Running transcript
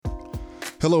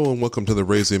Hello and welcome to the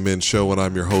Raising Men Show, and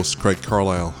I'm your host, Craig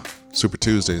Carlisle. Super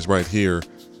Tuesdays right here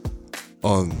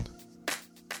on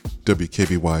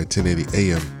WKBY 1080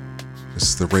 AM. This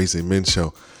is the Raising Men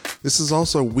Show. This is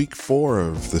also week 4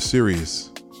 of the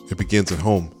series. It begins at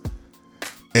home.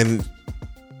 And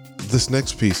this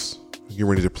next piece I'm getting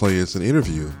ready to play is an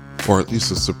interview, or at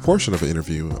least it's a portion of an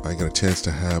interview I got a chance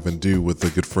to have and do with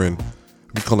a good friend.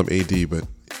 We call him AD, but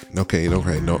okay,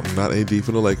 no, not AD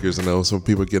for the Lakers. I know some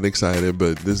people get excited,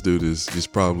 but this dude is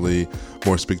just probably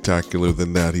more spectacular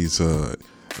than that. He's a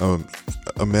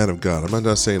man of God. I'm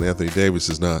not saying Anthony Davis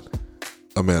is not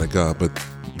a man of God, but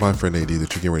my friend AD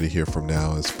that you're getting ready to hear from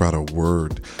now has brought a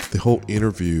word. The whole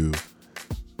interview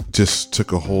just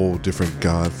took a whole different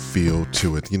God feel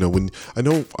to it. You know, when I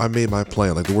know I made my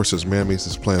plan, like the word says, man makes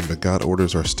his plan, but God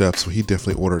orders our steps. So he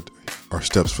definitely ordered our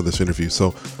steps for this interview.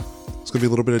 So it's going to be a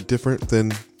little bit different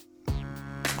than,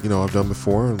 you know, I've done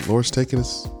before. And Lord's taking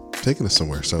us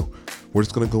somewhere. So we're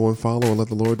just going to go and follow and let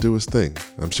the Lord do his thing.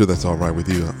 I'm sure that's all right with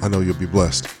you. I know you'll be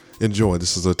blessed. Enjoy.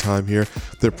 This is a time here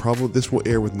that this will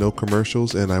air with no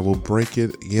commercials, and I will break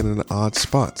it in an odd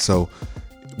spot. So,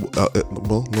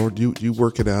 well, Lord, you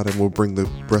work it out, and we'll bring the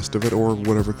rest of it or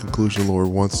whatever conclusion the Lord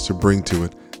wants to bring to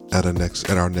it at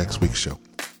our next week's show.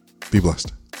 Be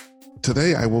blessed.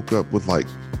 Today I woke up with I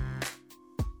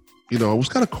was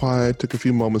kind of quiet, took a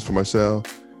few moments for myself.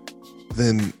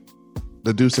 Then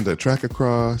the dude sent that track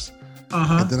across.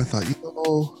 And then I thought,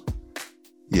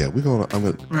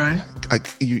 right.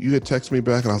 You had texted me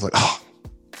back, and I was like,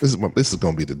 this is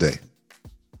going to be the day.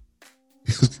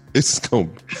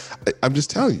 I'm just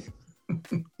telling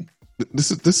you,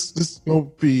 this is going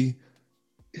to be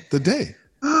the day.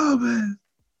 Oh, man.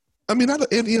 I mean, not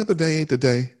any other day ain't the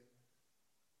day.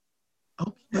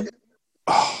 Okay.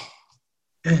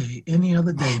 Hey, any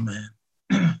other day, man.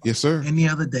 Yes, sir. Any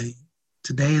other day.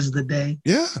 Today is the day.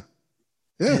 Yeah.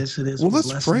 Yes, it is. Well,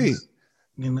 let's pray.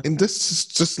 You know, and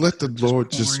just let the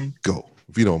Lord just go,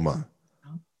 if you don't mind.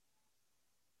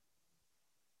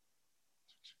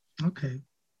 Okay.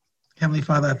 Heavenly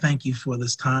Father, I thank you for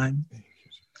this time.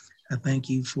 I thank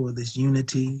you for this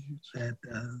unity that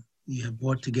you have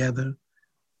brought together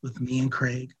with me and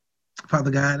Craig.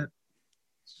 Father God,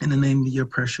 in the name of your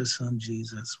precious Son,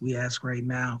 Jesus, we ask right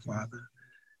now, Father,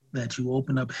 that you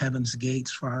open up heaven's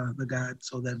gates, Father God,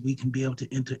 so that we can be able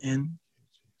to enter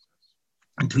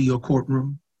into your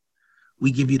courtroom.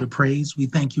 We give you the praise. We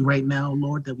thank you right now,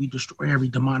 Lord, that we destroy every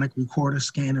demonic recorder,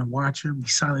 scanner, watcher. We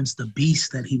silence the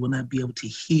beast that he will not be able to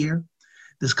hear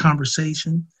this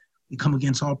conversation. We come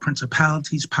against all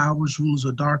principalities, powers, rulers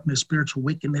of darkness, spiritual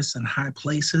wickedness in high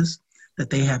places, that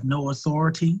they have no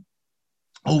authority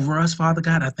over us, Father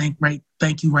God. I thank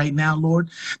you right now, Lord,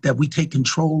 that we take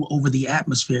control over the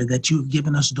atmosphere, that you have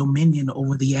given us dominion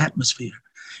over the atmosphere.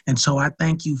 And so I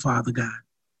thank you, Father God,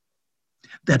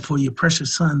 that for your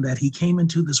precious Son, that he came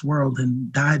into this world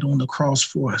and died on the cross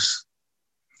for us.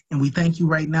 And we thank you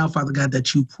right now, Father God,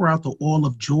 that you pour out the oil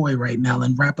of joy right now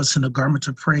and wrap us in a garment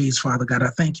of praise, Father God. I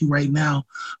thank you right now,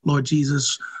 Lord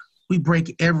Jesus. We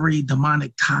break every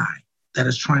demonic tie that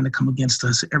is trying to come against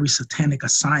us, every satanic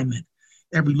assignment,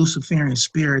 every Luciferian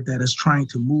spirit that is trying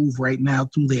to move right now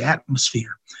through the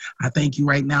atmosphere. I thank you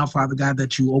right now, Father God,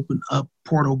 that you open up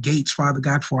portal gates, Father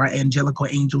God, for our angelical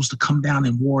angels to come down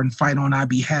and war and fight on our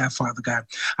behalf, Father God.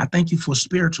 I thank you for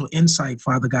spiritual insight,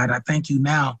 Father God. I thank you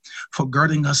now for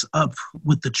girding us up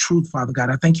with the truth, Father God.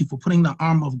 I thank you for putting the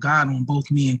armor of God on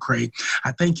both me and Craig.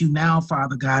 I thank you now,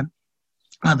 Father God,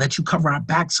 that you cover our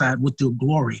backside with your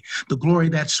glory, the glory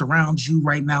that surrounds you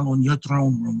right now on your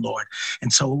throne room, Lord.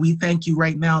 And so we thank you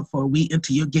right now for we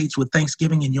enter your gates with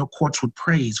thanksgiving and your courts with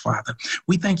praise, Father.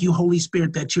 We thank you, Holy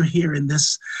Spirit, that you're here in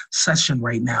this session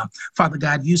right now. Father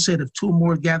God, you said if two or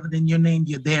more gathered in your name,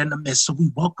 you're there in the midst. So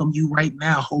we welcome you right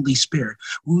now, Holy Spirit.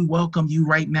 We welcome you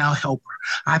right now, Helper.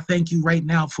 I thank you right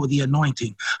now for the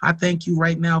anointing. I thank you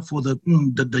right now for the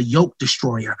yoke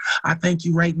destroyer. I thank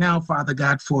you right now, Father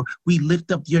God, for we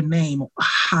lift up your name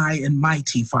high and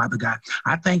mighty, Father God.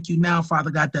 I thank you now, Father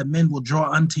God, that men will draw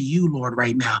unto you, Lord,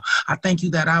 right now. I thank you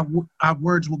that our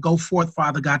words will go forth,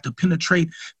 Father God, to penetrate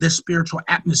this spiritual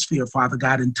atmosphere, Father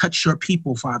God, and touch your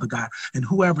people, Father God. And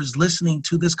whoever's listening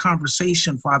to this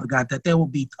conversation, Father God, that they will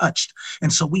be touched.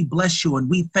 And so we bless you and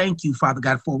we thank you, Father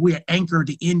God, for we are anchored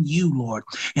in you, Lord.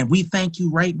 And we thank you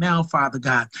right now, Father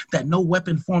God, that no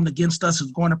weapon formed against us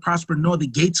is going to prosper, nor the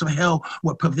gates of hell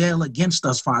will prevail against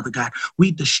us, Father God.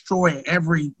 We destroy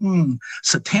every every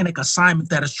satanic assignment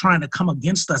that is trying to come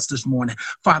against us this morning.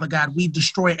 Father God, we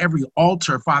destroy every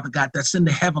altar, Father God, that's in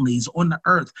the heavenlies, on the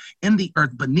earth, in the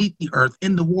earth, beneath the earth,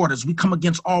 in the waters. We come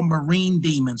against all marine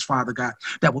demons, Father God,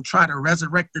 that will try to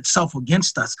resurrect itself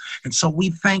against us. And so we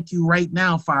thank you right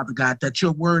now, Father God, that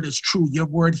your word is true. Your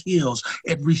word heals,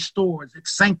 it restores, it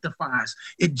sanctifies,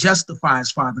 it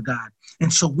justifies, Father God.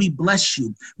 And so we bless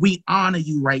you. We honor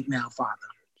you right now, Father.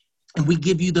 And we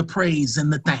give you the praise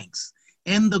and the thanks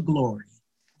and the glory.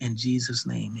 In Jesus'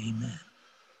 name, amen.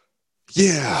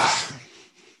 Yeah.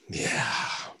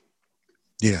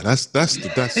 That's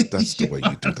the way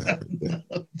you do that right there.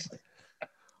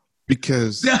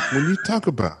 Because when you talk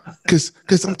about,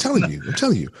 because I'm telling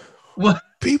you, What?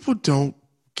 People don't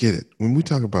get it when we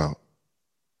talk about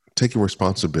taking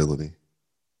responsibility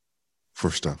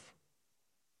for stuff.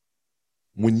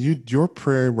 When your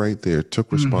prayer right there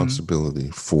took responsibility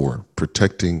for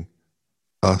protecting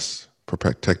us, for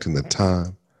protecting the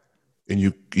time, and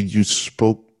you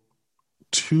spoke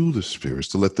to the spirits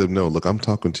to let them know, look, I'm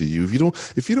talking to you. If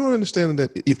you don't understand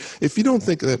that, if you don't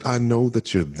think that I know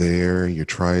that you're there, you're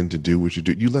trying to do what you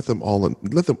do, you let them all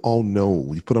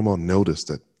know. You put them on notice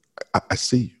that I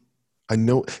see you. I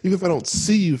know, even if I don't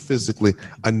see you physically,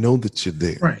 I know that you're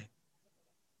there. Right.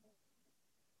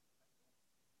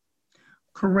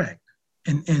 Correct.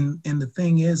 And the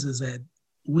thing is that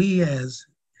we as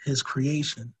his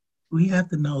creation, we have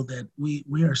to know that we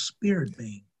are a spirit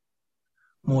being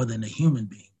more than a human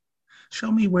being.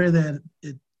 Show me where in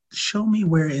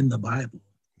the Bible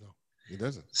it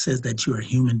doesn't says that you're a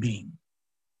human being.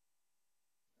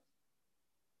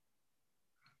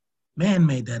 Man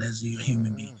made that as you're a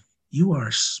human being. You are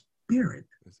a spirit.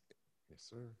 Yes,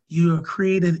 sir. You are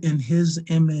created in his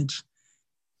image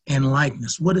and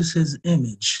likeness. What is his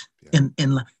image? Yeah.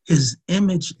 In his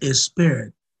image is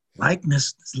spirit. Yeah.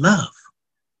 Likeness is love.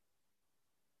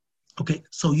 Okay,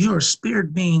 so you're a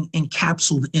spirit being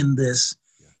encapsulated in this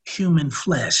human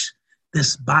flesh,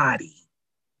 this body.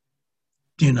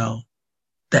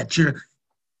 That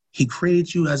he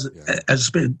created you as a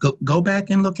spirit. Go back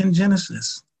and look in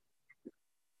Genesis.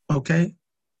 Okay,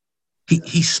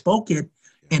 he spoke it,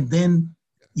 and then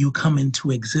you come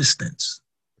into existence.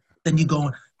 Then you go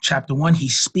in chapter 1,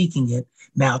 he's speaking it.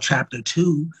 Now chapter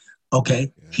 2,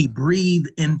 okay, he breathed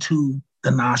into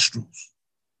the nostrils.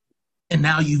 And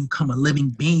now you become a living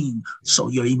being. So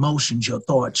your emotions, your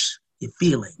thoughts, your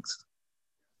feelings.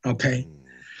 Okay.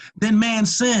 Then man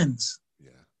sins.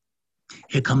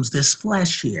 Here comes this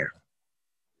flesh here.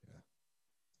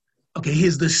 Okay,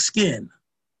 here's the skin.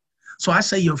 So I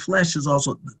say your flesh is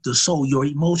also the soul, your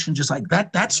emotion, just like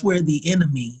that. That's where the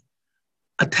enemy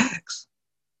attacks.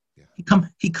 He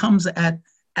comes at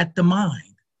the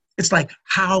mind. It's like,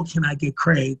 how can I get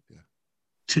Craig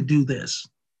to do this?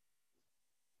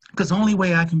 Because the only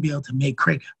way I can be able to make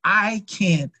Craig, I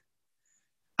can't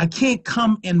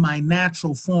come in my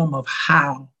natural form of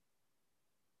how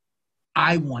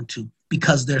I want to,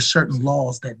 because there's certain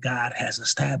laws that God has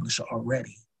established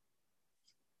already.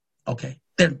 Okay,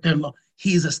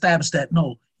 he's established that,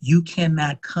 no, you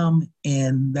cannot come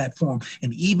in that form.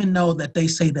 And even though that they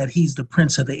say that he's the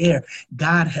prince of the air,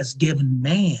 God has given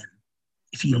man,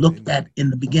 if you look at in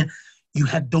the beginning, you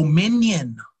had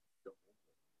dominion.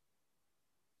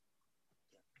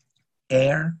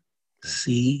 Air,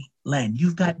 sea, land.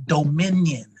 You've got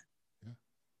dominion.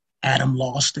 Adam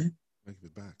lost it.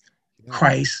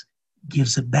 Christ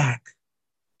gives it back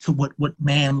to what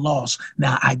man lost.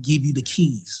 Now I give you the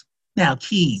keys. Now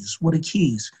keys, what are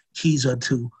keys? Keys are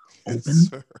to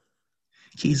open.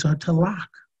 Keys are to lock.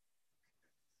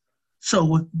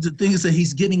 So the thing is that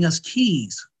he's giving us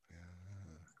keys.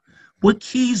 What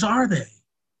keys are they?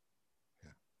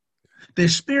 They're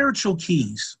spiritual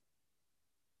keys.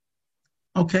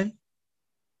 Okay?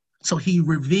 So he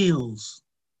reveals.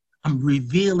 I'm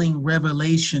revealing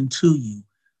revelation to you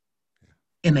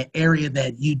in an area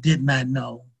that you did not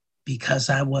know, because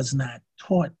I was not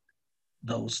taught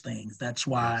those things. That's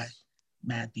why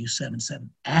Matthew 7:7,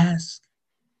 ask.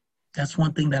 That's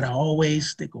one thing that I always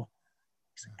stick on.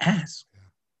 Ask.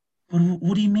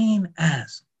 What do you mean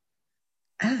ask?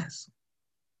 Ask.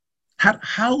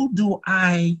 How do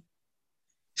I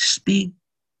speak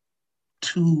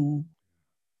to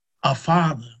a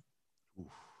father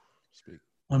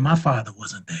when my father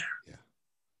wasn't there?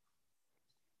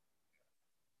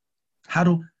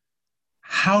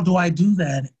 How do I do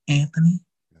that, Anthony?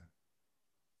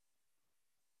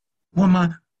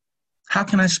 How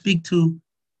can I speak to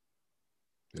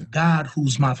God,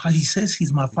 who's my father? He says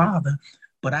he's my father,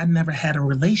 but I never had a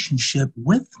relationship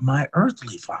with my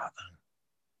earthly father.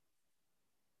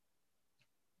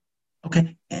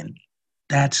 Okay, and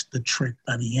That's the trick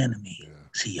of the enemy. Yeah.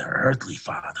 See, your earthly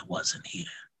father wasn't here.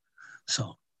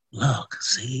 So look,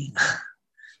 see,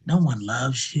 no one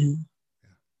loves you.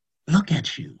 Look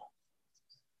at you.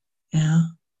 Yeah.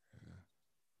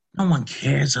 No one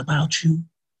cares about you.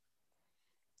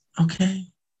 Okay.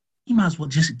 You might as well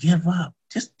just give up.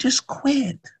 Just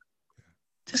quit.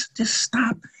 Just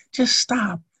stop. Just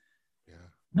stop. Yeah.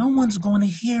 No one's going to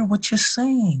hear what you're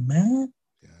saying, man.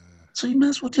 Yeah. So you might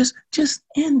as well just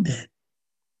end it.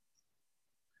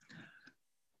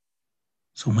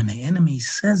 So when the enemy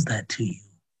says that to you,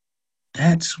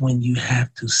 that's when you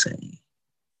have to say,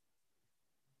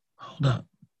 hold up.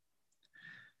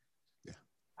 Yeah.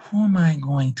 Who am I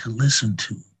going to listen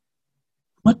to?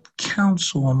 What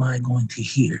counsel am I going to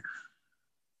hear?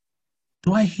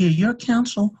 Do I hear your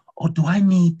counsel, or do I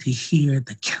need to hear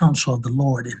the counsel of the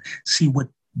Lord and see what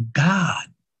God,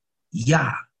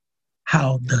 Yah,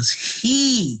 how does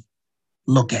he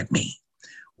look at me?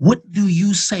 What do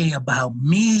you say about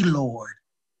me, Lord?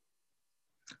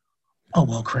 Oh,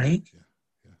 well, Craig,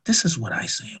 this is what I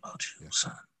say about you,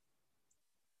 son.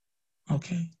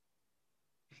 Okay?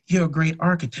 You're a great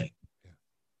architect.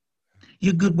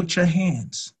 You're good with your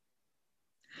hands.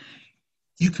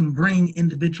 You can bring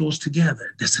individuals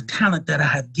together. There's a talent that I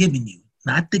have given you,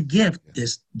 not the gift.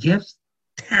 There's gifts,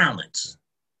 talents.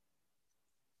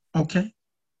 Okay?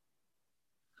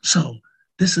 So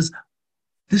this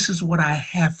is what I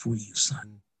have for you,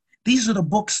 son. These are the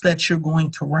books that you're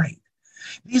going to write.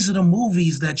 These are the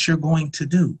movies that you're going to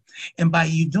do. And by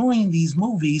you doing these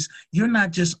movies, you're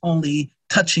not just only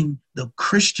touching the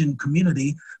Christian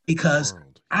community, because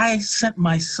I sent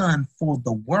my son for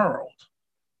the world.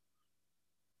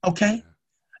 Okay?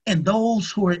 And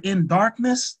those who are in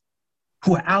darkness,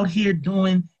 who are out here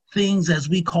doing things as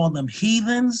we call them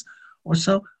heathens or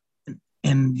so,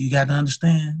 and you got to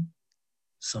understand,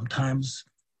 sometimes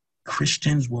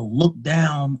Christians will look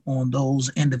down on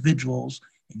those individuals,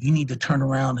 and you need to turn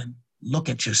around and look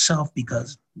at yourself,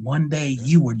 because one day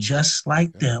you were just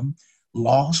like them,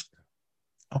 lost,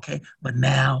 okay? But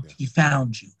now he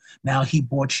found you. Now he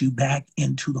brought you back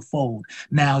into the fold.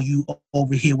 Now you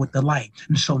over here with the light.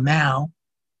 And so now,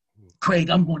 Craig,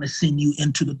 I'm going to send you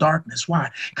into the darkness. Why?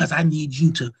 Because I need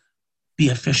you to be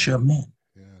a fisher of men.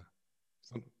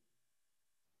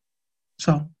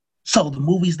 So the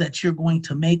movies that you're going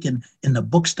to make and the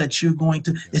books that you're going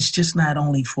to, it's just not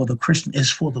only for the Christian, it's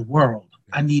for the world.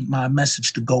 I need my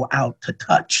message to go out to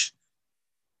touch.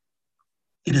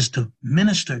 It is to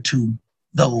minister to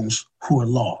those who are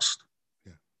lost.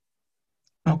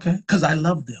 Okay? Because I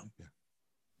love them.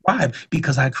 Why?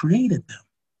 Because I created them.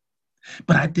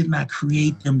 But I did not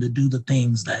create them to do the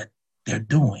things that they're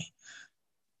doing.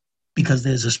 Because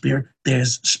there's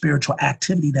spiritual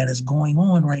activity that is going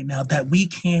on right now that we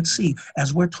can't see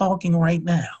as we're talking right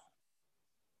now.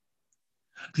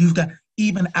 You've got,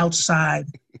 even outside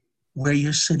where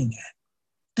you're sitting at,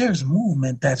 there's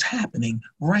movement that's happening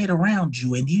right around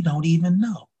you and you don't even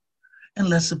know.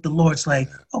 Unless if the Lord's like,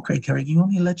 okay, Kerry, you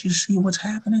want me to let you see what's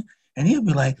happening? And he'll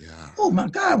be like, oh my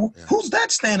God, who's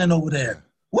that standing over there?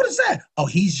 What is that? Oh,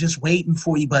 he's just waiting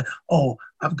for you. But, oh,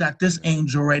 I've got this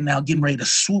angel right now getting ready to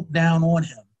swoop down on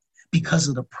him because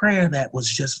of the prayer that was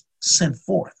just sent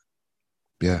forth.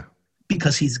 Yeah.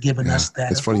 Because he's given us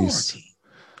that authority.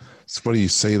 It's funny you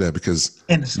say that, because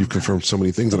you confirmed so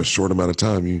many things in a short amount of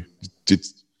time. You did.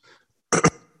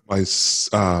 My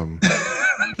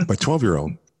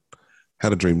 12-year-old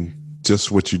had a dream,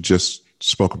 just what you just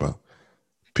spoke about,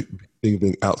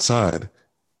 being outside.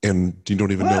 And you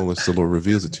don't even know unless the Lord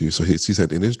reveals it to you. So he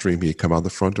said in his dream, he had come out the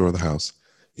front door of the house,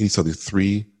 and he saw these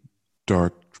 3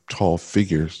 dark, tall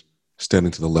figures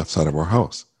standing to the left side of our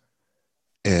house.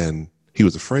 And he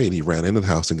was afraid. He ran into the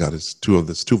house and got two of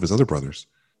his other brothers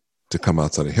to come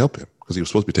outside and help him, because he was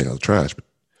supposed to be taking out the trash.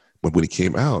 But when he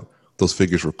came out, those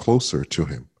figures were closer to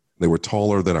him. They were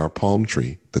taller than our palm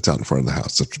tree that's out in front of the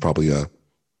house. It's probably a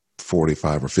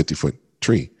 45 or 50-foot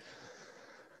tree.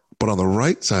 But on the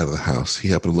right side of the house, he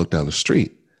happened to look down the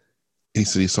street. And he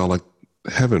said he saw like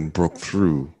heaven broke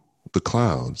through the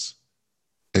clouds,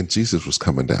 and Jesus was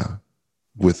coming down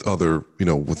with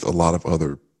with a lot of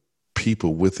other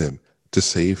people with him to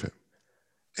save him.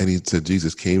 And he said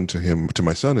Jesus came to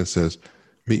my son and says,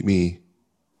 meet me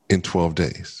in 12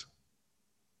 days.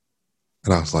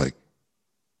 And I was like,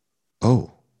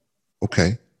 oh,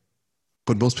 okay.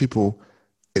 But most people,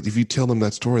 if you tell them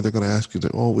that story, they're going to ask you,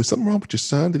 oh, is something wrong with your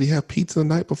son? Did he have pizza the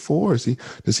night before?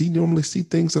 Does he normally see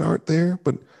things that aren't there?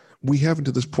 But we haven't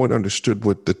to this point understood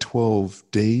what the 12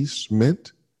 days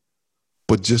meant.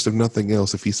 But just if nothing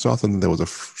else, if he saw something that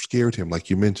scared him, like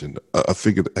you mentioned, a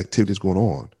figure activity is going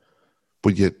on,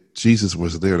 but yet Jesus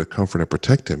was there to comfort and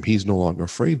protect him, he's no longer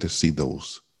afraid to see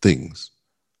those things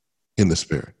in the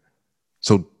spirit.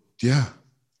 So, yeah.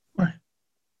 Right.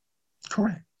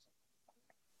 Correct.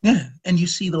 Yeah. And you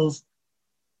see those,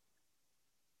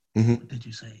 what did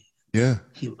you say? Yeah.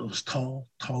 He was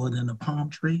taller than a palm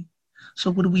tree. So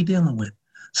what are we dealing with?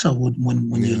 So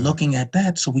when you're looking at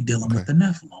that, so we're dealing with the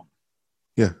Nephilim.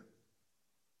 Yeah.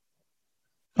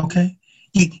 Okay.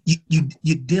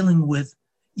 You're dealing with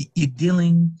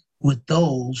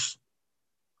those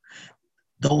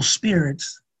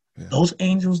spirits, those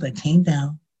angels that came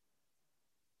down,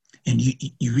 and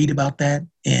you read about that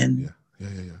in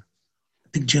I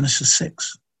think Genesis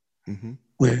 6,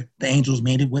 where the angels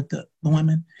mated with the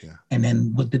women, and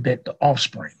then with the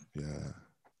offspring,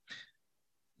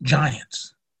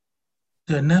 giants,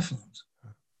 the Nephilims.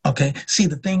 Okay. See,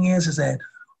 the thing is that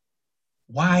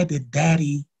why did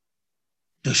Daddy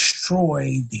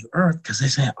destroy the earth? Because they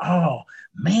said, "Oh,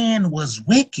 man was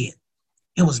wicked.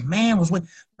 It was man was wicked."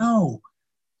 No,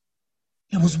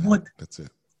 it was that's it.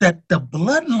 That the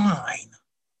bloodline,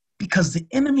 because the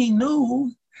enemy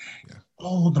knew,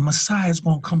 oh, the Messiah is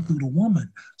going to come through the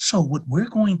woman. So what we're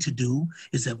going to do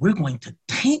is that we're going to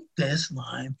taint this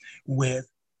line with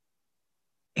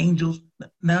angels.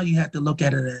 Now you have to look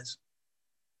at it as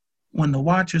when the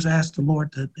watchers asked the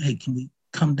Lord to, hey, can we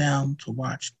come down to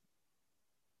watch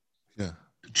the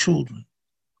children,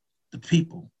 the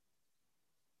people?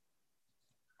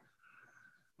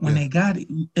 When they got it,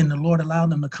 and the Lord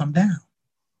allowed them to come down.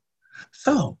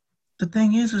 So the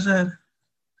thing is that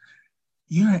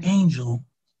you're an angel.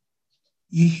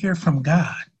 You hear from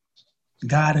God.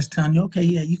 God is telling you, okay,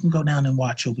 yeah, you can go down and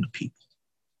watch over the people.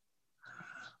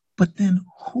 But then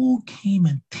who came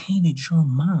and tainted your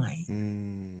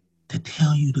mind to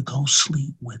tell you to go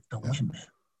sleep with the women?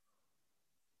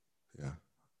 Yeah.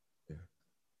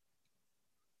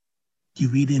 You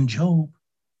read in Job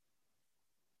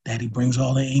that he brings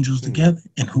all the angels together,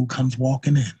 and who comes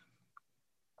walking in?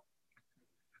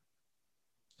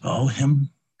 Oh,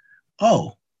 him.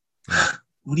 Oh,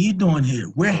 what are you doing here?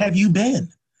 Where have you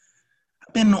been?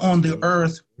 I've been on the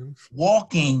earth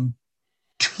walking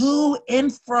to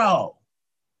and fro.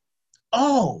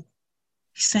 Oh,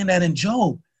 he's saying that in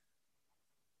Job.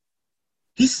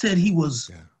 He said he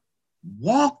was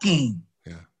walking.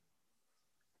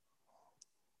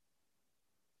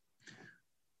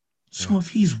 So if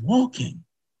he's walking,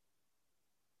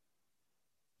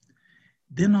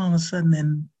 then all of a sudden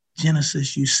in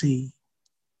Genesis you see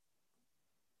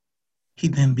he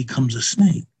then becomes a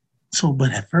snake. So,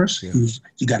 but at first you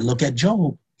got to look at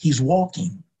Job. He's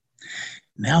walking.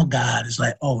 Now God is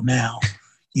like, oh, now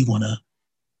you're going to,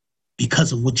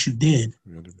 because of what you did,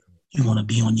 you're going to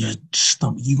be on your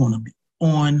stomach. You're going to be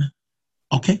on,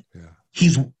 okay?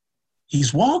 He's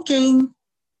walking,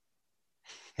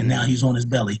 and now he's on his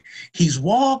belly. He's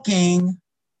walking.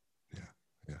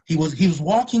 He was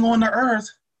walking on the earth,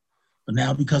 but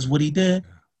now because of what he did,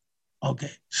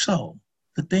 okay. So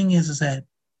the thing is that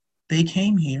they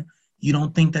came here. You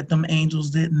don't think that them angels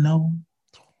didn't know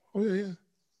who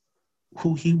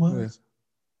he was?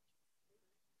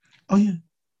 Oh, yeah.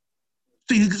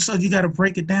 So you got to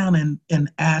break it down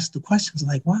and ask the questions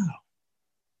like, wow,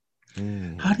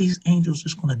 how these angels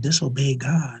just going to disobey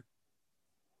God?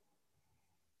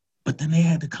 But then they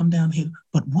had to come down here.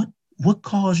 But what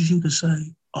caused you to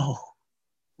say, oh,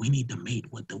 we need to mate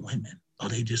with the women? Oh,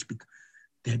 they're just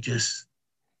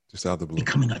out of the blue,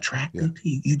 becoming attracted to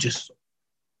you. You just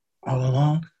all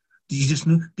along, you just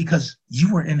knew because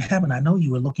you were in heaven. I know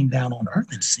you were looking down on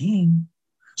earth and seeing.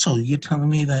 So you're telling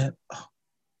me that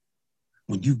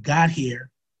when you got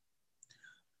here,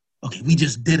 okay, we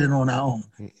just did it on our own.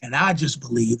 And I just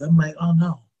believe, I'm like, oh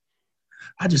no.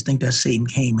 I just think that Satan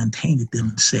came and tainted them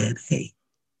and said, hey,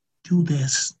 do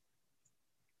this.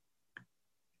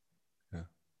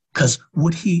 Because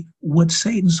what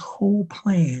Satan's whole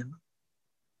plan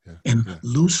and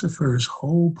Lucifer's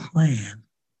whole plan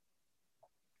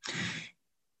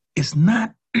is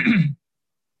not,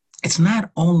 it's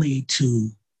not only to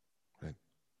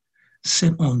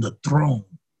sit on the throne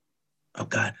of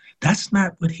God. That's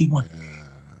not what he wants.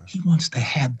 He wants to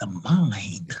have the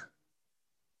mind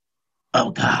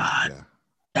of God.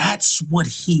 That's what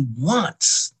he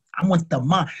wants. I want the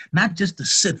mind, not just to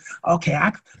sit. Okay,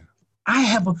 I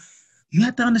have you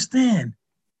have to understand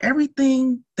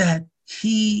everything that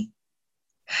he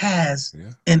has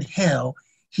in hell,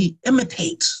 he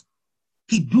imitates,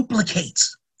 he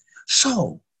duplicates.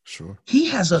 So he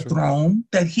has a throne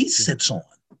that he sits on.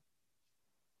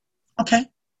 Okay.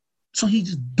 So he's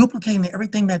just duplicating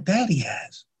everything that Daddy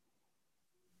has.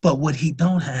 But what he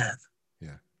don't have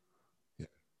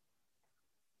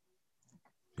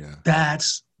Yeah.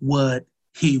 That's what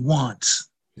he wants.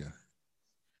 Yeah.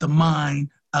 The mind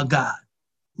of God.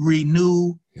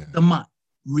 Renew the mind.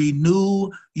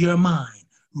 Renew your mind.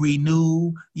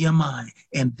 Renew your mind.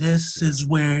 And this is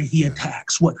where he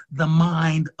attacks what? The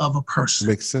mind of a person.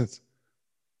 Makes sense.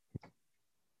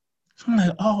 So I'm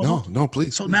like, oh. No,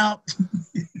 please. So please. now,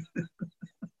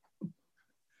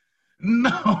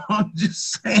 no, I'm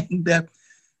just saying that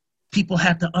people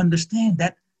have to understand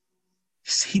that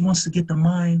he wants to get the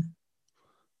mind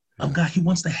of God. He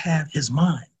wants to have his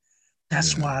mind.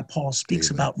 That's why Paul speaks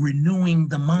about renewing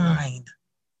the mind.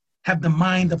 Have the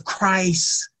mind of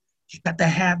Christ. You got to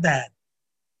have that.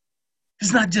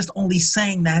 It's not just only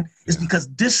saying that. It's because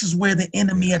this is where the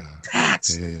enemy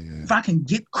attacks. If I can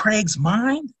get Craig's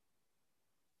mind,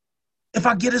 if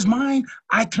I get his mind,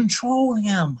 I control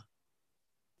him.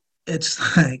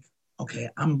 It's like, okay,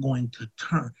 I'm going to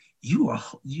turn. You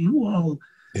all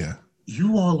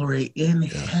are in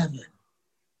heaven,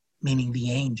 meaning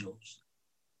the angels.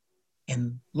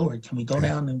 And Lord, can we go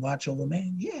down and watch over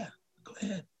man? Yeah, go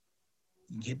ahead.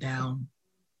 Get down.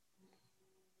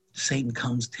 Satan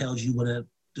comes, tells you what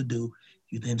to do.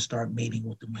 You then start mating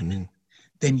with the women.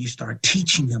 Then you start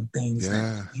teaching them things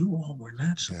that you all were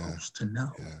not supposed to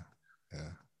know.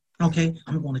 Okay,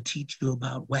 I'm going to teach you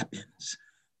about weapons,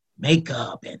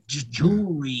 makeup, and just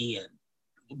jewelry, and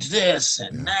this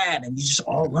and that, and you just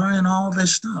all learn all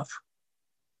this stuff.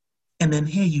 And then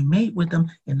here you mate with them,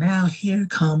 and now here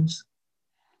comes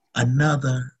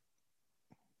another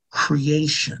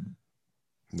creation.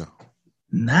 No.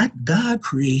 Not God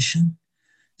creation.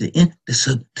 This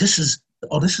is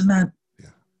not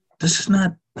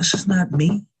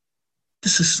me.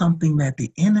 This is something that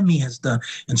the enemy has done.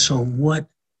 And so what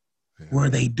were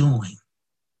they doing?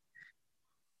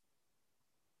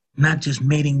 Not just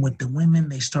mating with the women,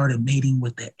 they started mating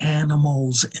with the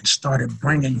animals and started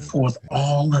bringing forth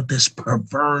all of this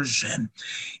perversion.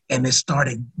 And it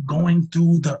started going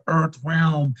through the earth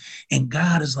realm. And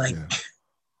God is like,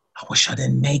 I wish I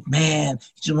didn't make man.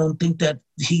 You don't think that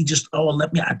he just,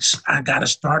 I got to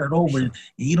start it over. And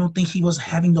you don't think he was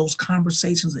having those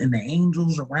conversations and the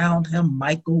angels around him,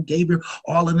 Michael, Gabriel,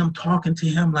 all of them talking to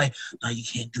him like, no, you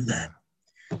can't do that.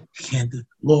 You can't do,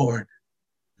 Lord,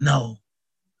 no.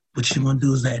 What you're going to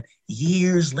do is that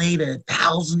years later,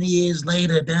 1,000 years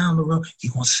later down the road,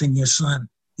 you're going to send your son.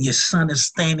 Your son is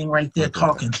standing right there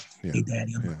talking. Hey,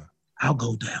 Daddy, I'll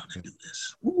go down and do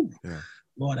this. Ooh.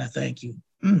 Lord, I thank you.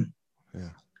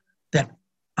 That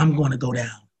I'm going to go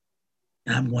down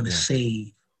and I'm going to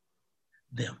save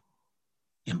them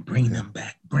and bring them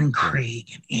back. Bring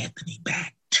Craig and Anthony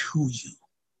back to you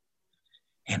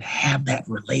and have that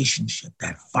relationship,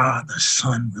 that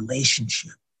father-son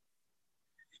relationship.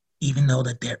 Even though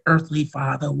that their earthly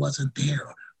father wasn't there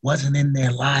or wasn't in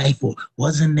their life or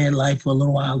was in their life for a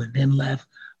little while and then left,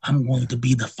 I'm going to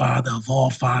be the father of all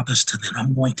fathers to them.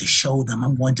 I'm going to show them.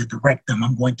 I'm going to direct them.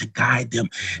 I'm going to guide them.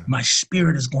 My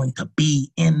spirit is going to be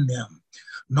in them.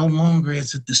 No longer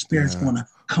is it the spirit's going to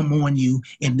come on you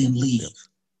and then leave.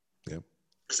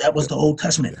 Because that was the Old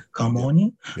Testament. Come on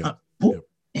you.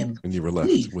 And you were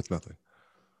left with nothing.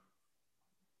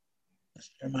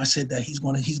 Jeremiah said that he's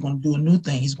going to do a new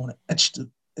thing. He's going to etch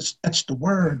the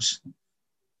words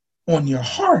on your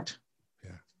heart.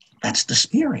 That's the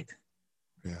spirit.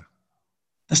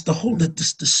 That's the whole.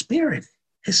 The spirit.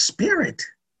 His spirit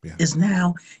is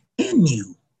now in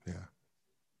you.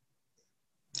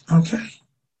 Okay.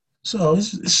 So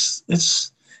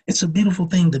it's a beautiful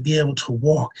thing to be able to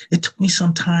walk. It took me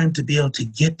some time to be able to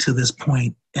get to this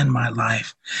point in my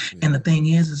life. And the thing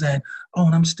is that,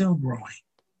 and I'm still growing.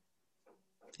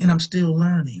 And I'm still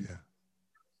learning,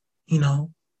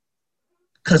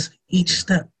 because each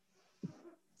step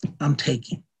I'm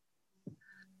taking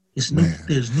is new.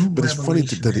 There's new. But it's funny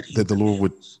that the Lord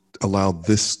would allow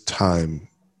this time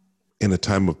in a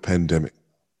time of pandemic,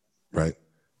 right,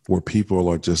 where people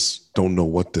are just don't know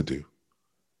what to do,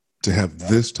 to have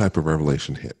this type of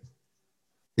revelation hit.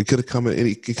 It could have come.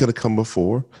 It could have come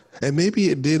before, and maybe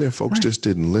it did, and folks just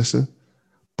didn't listen.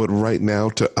 But right now,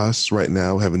 to us, right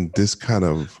now, having this kind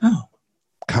of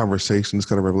conversation, this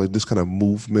kind of revelation, this kind of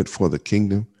movement for the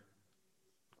kingdom,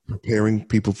 preparing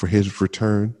people for his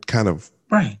return kind of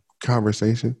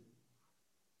conversation.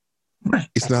 Right.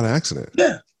 It's not an accident.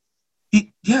 Yeah.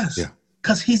 Yes. Yeah.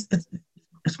 Because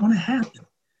it's going to happen.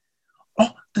 Oh,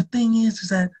 the thing is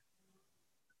that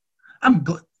I'm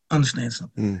good. Understand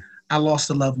something. I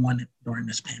lost a loved one during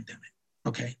this pandemic.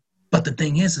 Okay. But the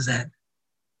thing is that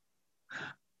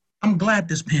I'm glad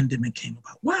this pandemic came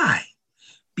about. Why?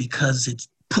 Because it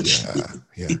puts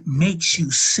it makes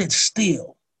you sit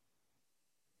still.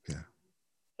 Yeah.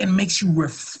 It makes you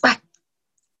reflect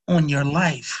on your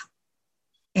life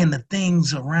and the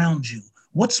things around you.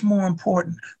 What's more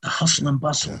important? The hustle and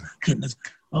bustle, getting this,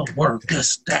 work,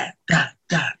 this, that.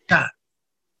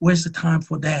 Where's the time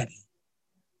for daddy?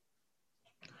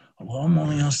 Well, I'm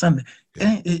only on Sunday.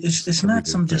 Yeah. It's not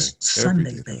some just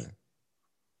Sunday thing.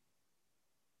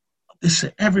 I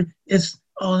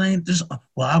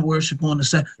worship on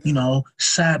the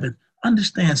Sabbath.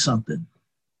 Understand something.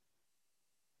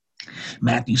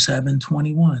 Matthew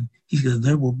 7:21. He says,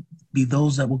 there will be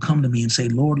those that will come to me and say,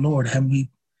 Lord, Lord, haven't we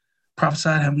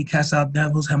prophesied? Haven't we cast out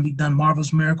devils? Haven't we done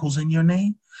marvelous miracles in your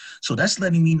name? So that's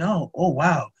letting me know, oh,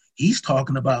 wow, he's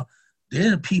talking about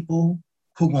there are people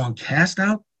who are going to cast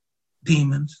out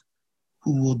demons,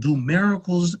 who will do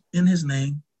miracles in his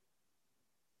name.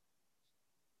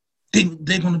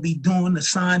 They're going to be doing the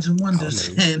signs and wonders.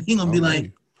 And he's going to be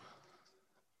like,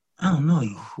 I don't know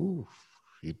you. Ooh,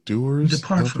 you doers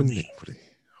depart of from iniquity. Me.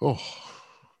 Oh,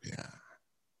 yeah.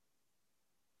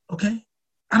 Okay.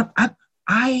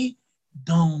 I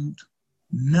don't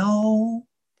know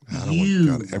I don't want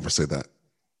God to ever say that.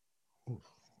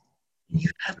 You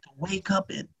have to wake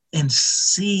up and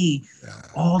see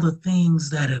all the things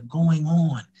that are going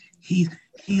on. He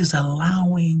is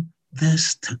allowing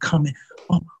this to come in.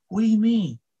 Oh, what do you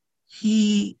mean?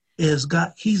 He's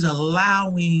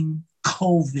allowing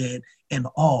COVID and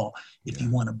all. If you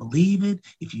want to believe it,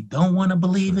 if you don't want to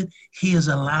believe it, he is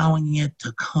allowing it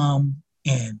to come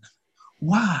in.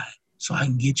 Why? So I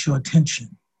can get your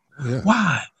attention. Yeah.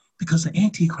 Why? Because the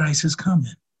Antichrist is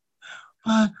coming.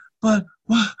 But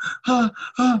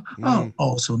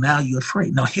so now you're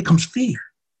afraid. Now here comes fear.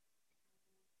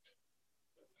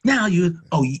 Now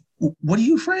what are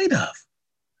you afraid of?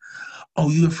 Oh,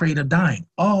 you're afraid of dying.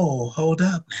 Oh, hold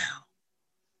up now.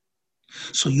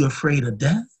 So you're afraid of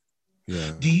death?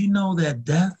 Yeah. Do you know that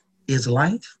death is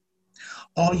life?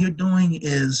 All you're doing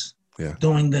is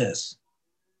doing this.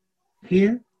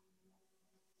 Here.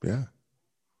 Yeah.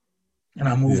 And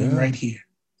I'm moving right here.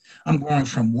 I'm going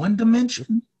from one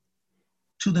dimension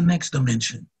to the next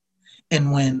dimension.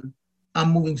 And when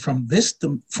I'm moving from this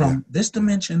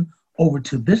dimension over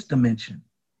to this dimension,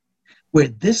 where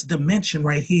this dimension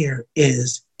right here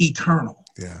is eternal,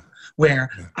 where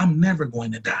I'm never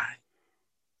going to die.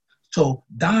 So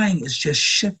dying is just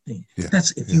shifting. Yeah.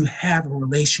 That's if you have a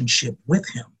relationship with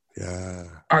him. Yeah.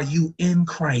 Are you in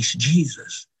Christ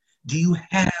Jesus? Do you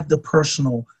have the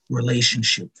personal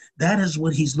relationship? That is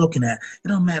what he's looking at. It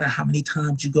don't matter how many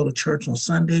times you go to church on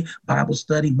Sunday, Bible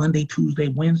study, Monday, Tuesday,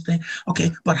 Wednesday. Okay,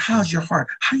 but how's your heart?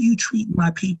 How you treating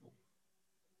my people?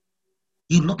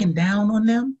 You looking down on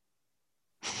them?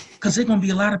 Because there's going to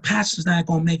be a lot of pastors that are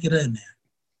going to make it in there.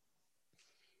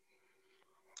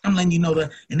 I'm letting you know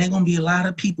that. And there's going to be a lot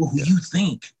of people who you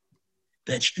think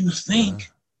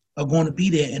are going to be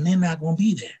there, and they're not going to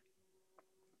be there.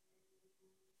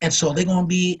 And so they're going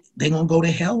to go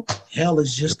to hell. Hell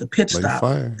is just a pit stop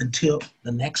until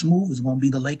the next move is going to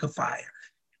be the lake of fire.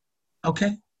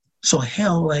 Okay? So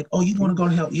hell, like, oh, you want to go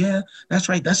to hell? Yeah, that's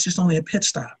right. That's just only a pit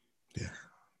stop. Yeah.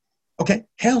 Okay?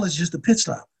 Hell is just a pit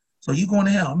stop. So you're going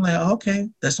to hell. I'm like, okay,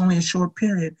 that's only a short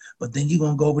period, but then you're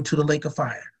going to go over to the lake of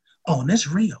fire. Oh, and that's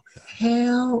real. Yeah.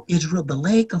 Hell is real. The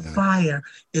lake of fire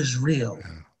is real.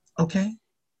 Yeah. Okay?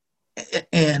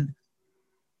 And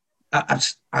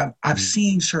I've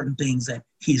seen certain things that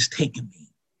he's taken me.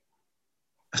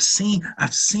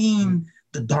 I've seen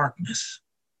the darkness.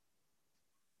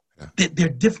 Yeah. They're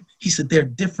different. He said they're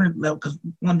different levels. Because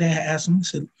one day I asked him, I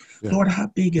said, Lord, how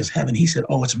big is heaven? He said,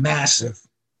 oh, it's massive.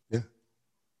 Yeah.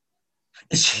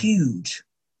 It's huge.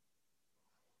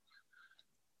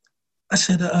 I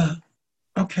said,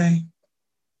 okay.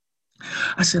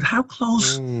 I said, how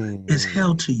close is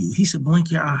hell to you? He said, blink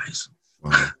your eyes.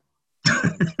 Wow.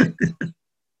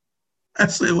 I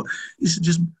said, well, he said,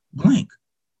 just blink.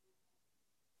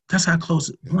 That's how close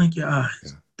blink your eyes.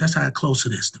 Yeah. That's how close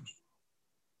it is to me.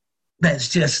 That's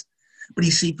just, but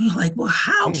you see, people like, well,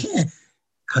 how can?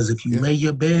 Because if you lay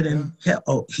your bed in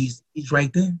hell, he's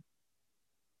right there.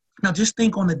 Now just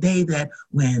think on the day that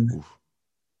when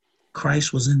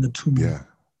Christ was in the tomb,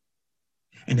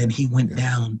 and then he went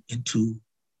down into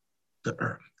the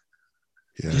earth.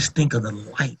 Yeah. Just think of the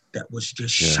light that was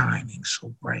just shining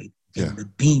so bright, and the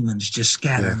demons just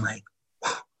scattering like,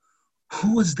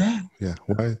 who is that? Yeah,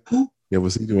 why? Who? Yeah,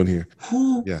 what's he doing here?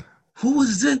 Who? Yeah. Who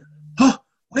is it? Oh,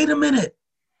 wait a minute.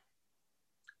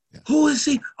 Yeah. Who is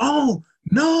he? Oh,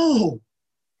 no.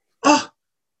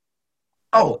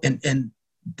 Oh, and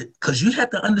because you have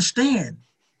to understand,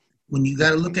 when you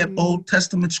got to look at Old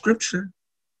Testament scripture,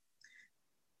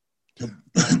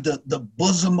 the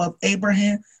bosom of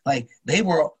Abraham, like they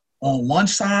were on one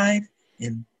side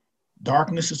and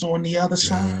Darkness is on the other Yeah.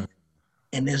 side,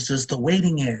 and there's just the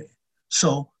waiting area.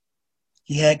 So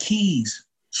he had keys.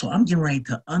 So I'm getting ready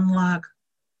to unlock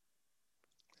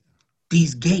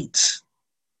these gates.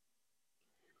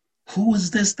 Who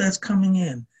is this that's coming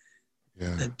in?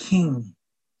 Yeah. The king.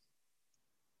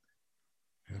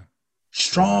 Yeah.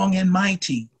 Strong and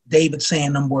mighty. David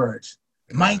saying them words.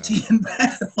 Yeah. Mighty in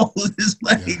battle is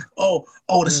like, Yeah.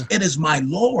 It is my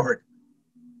Lord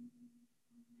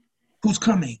who's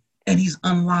coming, and he's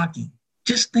unlocking.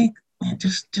 Just think, man,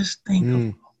 just think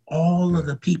of all of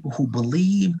the people who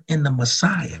believe in the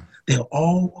Messiah. Yeah. They're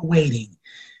all waiting.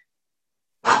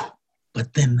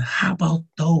 But then how about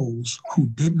those who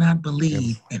did not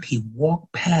believe and he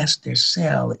walked past their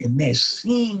cell and they're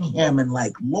seeing him and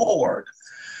like, Lord,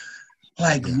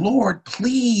 Lord,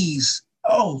 please.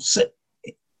 Oh,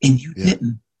 and you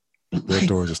didn't. Their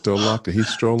doors are still locked and he's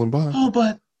strolling by.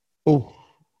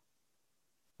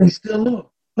 They still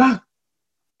look. Wow.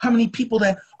 How many people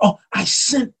I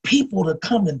sent people to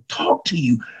come and talk to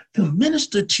you, to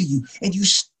minister to you, and you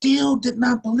still did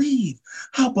not believe.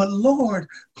 But Lord,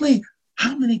 please,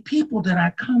 how many people did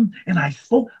I come and I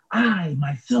spoke? I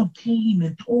myself came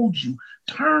and told you,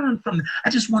 turn from that. I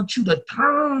just want you to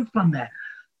turn from that.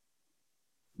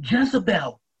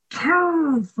 Jezebel,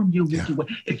 turn from your wicked way.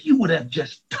 If you would have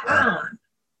just turned.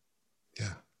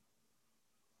 Yeah.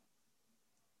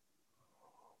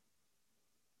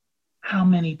 How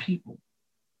many people?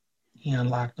 He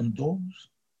unlocked them doors.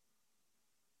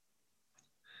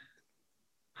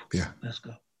 Yeah. Let's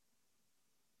go.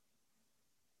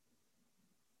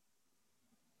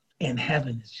 And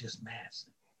heaven is just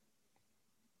massive.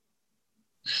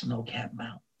 Snow-capped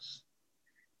mountains.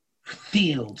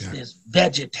 Fields, there's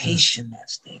vegetation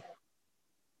that's there.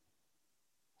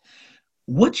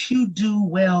 What you do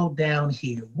well down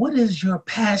here, what is your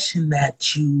passion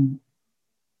that you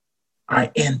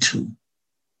are into?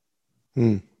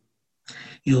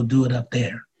 You'll do it up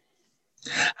there.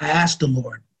 I asked the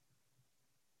Lord,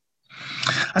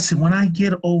 I said, when I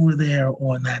get over there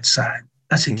on that side,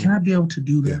 I said, can I be able to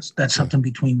do this? That's something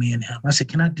between me and him. I said,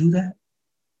 can I do that?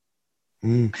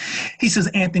 He says,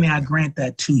 Anthony, I grant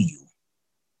that to you.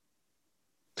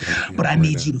 But I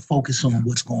need you to focus on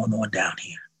what's going on down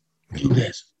here. Do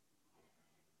this.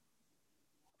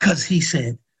 Because he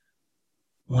said,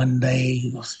 one day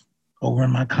he was over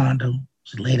in my condo, it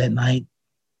was late at night,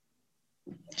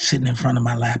 sitting in front of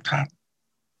my laptop,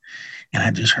 and I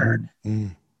just heard,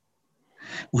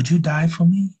 would you die for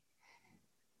me?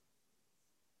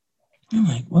 I'm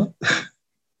like, what?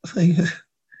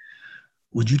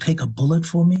 Would you take a bullet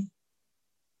for me?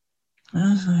 And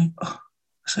I was like,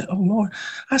 oh Lord.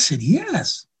 I said,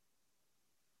 yes.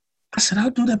 I said, I'll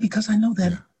do that because I know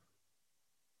that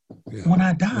when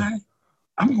I die,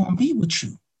 I'm going to be with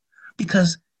you.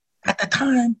 Because at the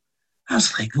time, I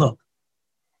was like, look,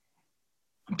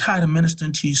 I'm tired of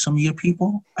ministering to you, some of your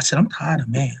people. I said, I'm tired of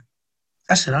man.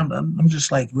 I said, I'm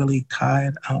just like really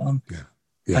tired.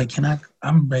 Like,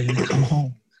 I'm ready to come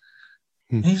home.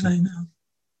 And he's like, no.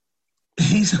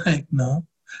 He's like, no.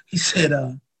 He said,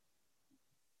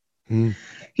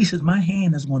 he says, my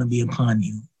hand is going to be upon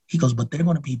you. He goes, but they're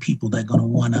going to be people that are going to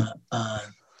want to,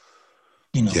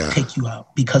 take you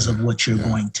out because of what you're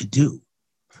going to do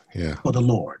for the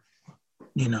Lord.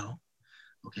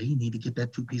 Okay, you need to get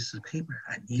that 2 pieces of paper.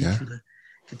 I need you to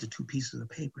get the 2 pieces of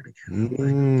paper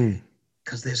together.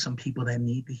 Because there's some people that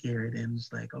need to hear it. And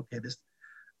it's like, okay,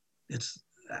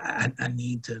 I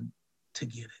need to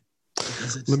get it.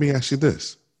 Because let me ask you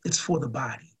this. It's for the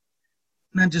body.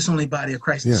 Not just only body of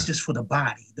Christ, it's just for the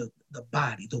body, the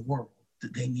body, the world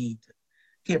that they need to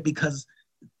hear, because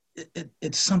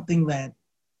it's something that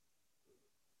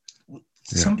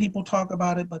some people talk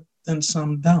about it, but then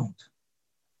some don't,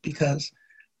 because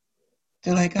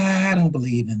they're like, I don't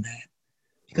believe in that,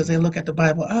 because they look at the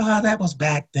Bible, that was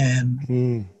back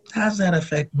then. How does that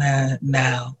affect man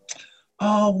now?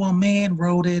 Oh, well, man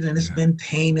wrote it and it's been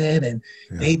tainted and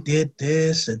they did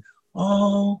this, and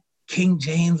King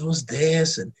James was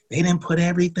this, and they didn't put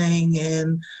everything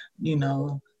in,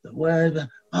 the word. There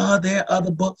are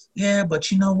other books. Yeah,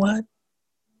 but you know what?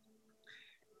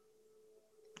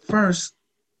 First,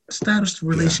 establish the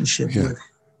relationship with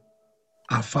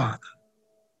our Father.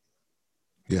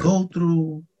 Go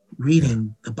through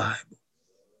reading the Bible.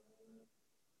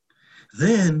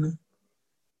 Then,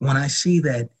 when I see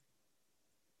that,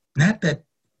 not that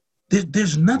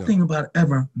there's nothing about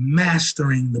ever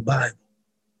mastering the Bible.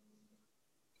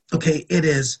 Okay, it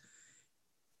is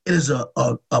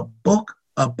a book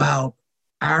about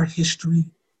our history,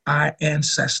 our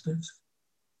ancestors.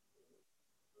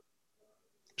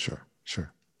 Sure.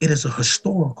 It is a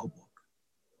historical book.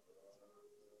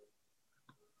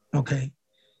 Okay.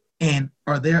 And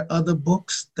are there other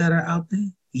books that are out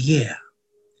there? Yeah.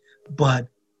 But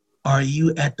are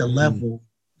you at the level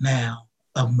now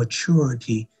of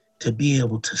maturity to be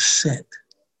able to sit,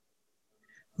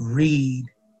 read,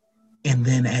 and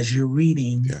then as you're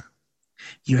reading,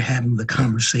 you're having the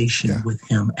conversation with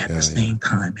him at the same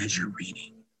time as you're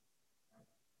reading.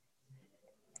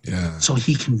 Yeah. So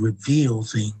he can reveal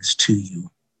things to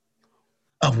you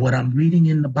of what I'm reading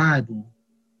in the Bible.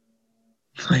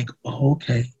 It's like, oh,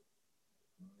 okay,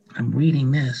 I'm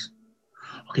reading this.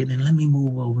 Okay, then let me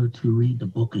move over to read the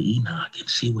book of Enoch and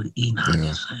see what Enoch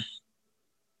is saying.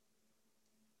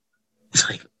 It's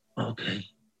like, okay.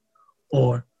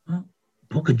 Or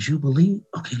book of Jubilee.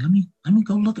 Okay, let me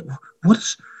go look at what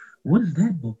is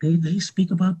that book? They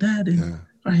speak about that. And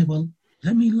all right, well,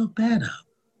 let me look that up.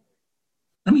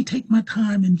 Let me take my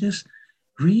time and just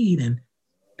read and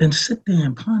then sit there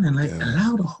and ponder and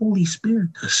allow the Holy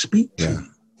Spirit to speak to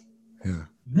you,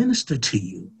 minister to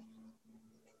you.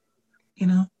 You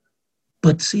know,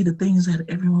 but see the things that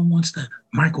everyone wants to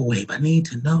microwave. I need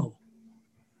to know.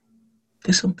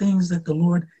 There's some things that the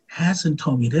Lord hasn't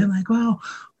told me. They're like, well,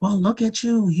 look at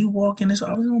you. You walk in this. It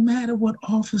don't matter what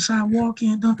office I walk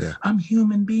in. I'm a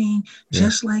human being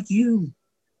just like you.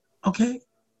 Okay?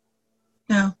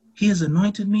 Now, he has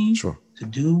anointed me to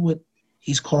do what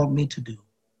he's called me to do.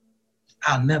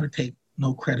 I'll never take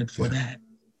no credit for that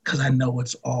because I know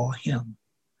it's all him.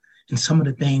 And some of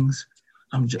the things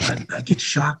I get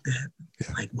shocked at.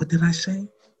 Like, what did I say?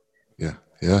 Yeah.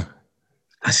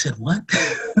 I said, what?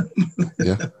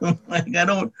 Yeah. Like, I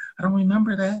don't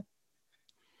remember that.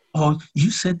 Oh,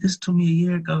 you said this to me a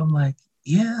year ago. I'm like,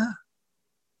 yeah.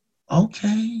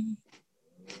 Okay.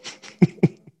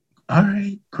 All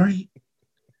right, great.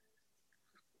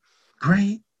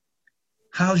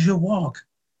 How's your walk?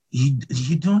 You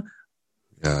doing?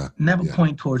 Yeah. Never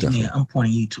point towards me. I'm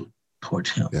pointing you towards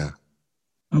him. Yeah.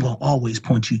 I'm going to always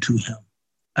point you to him.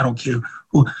 I don't care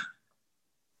who.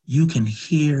 You can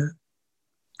hear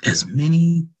as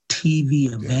many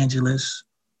TV evangelists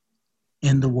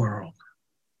in the world.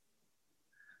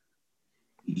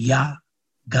 God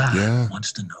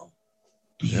wants to know.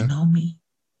 Do you know me?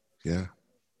 Yeah.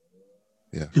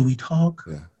 Do we talk?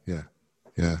 Yeah.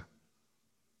 Okay.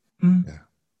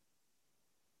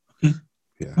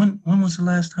 Yeah. When was the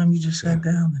last time you just sat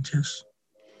down and just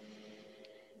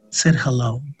said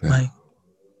hello? Like,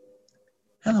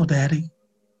 hello, Daddy.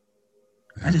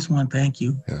 I just want to thank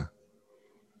you. Yeah.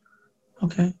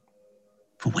 Okay.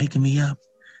 For waking me up.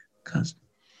 Because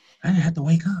I didn't have to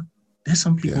wake up. There's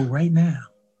some people right now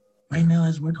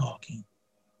as we're talking,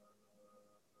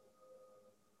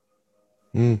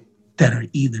 that are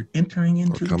either entering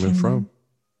into the kingdom from.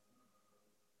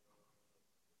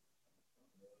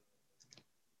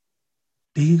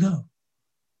 There you go.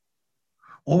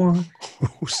 Or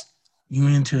you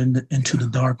enter into the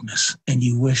darkness and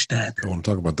you wish that. I want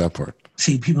to talk about that part.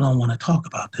 See, people don't want to talk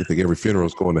about that. I think every funeral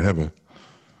is going to heaven.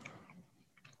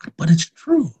 But it's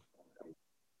true.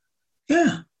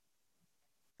 Yeah.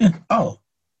 Oh,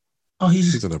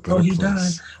 he's in a better place.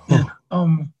 Died.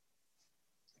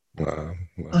 Yeah.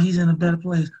 He's in a better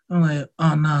place. I'm like,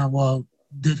 oh, nah, well,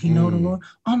 did he know the Lord?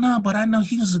 Oh, no, but I know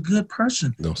he was a good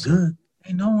person. No, good.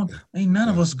 Ain't none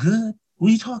of us good. What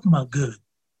are you talking about good?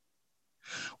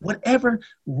 Whatever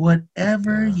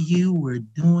you were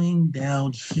doing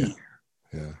down here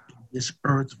in this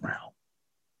earth realm,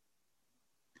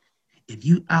 if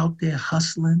you out there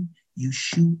hustling, you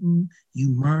shooting, you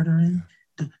murdering,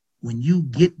 when you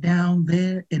get down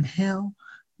there in hell,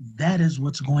 that is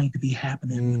what's going to be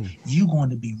happening. You're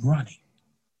going to be running.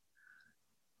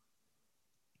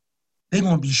 They're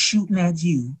going to be shooting at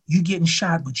you. You getting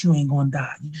shot, but you ain't going to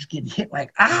die. You just getting hit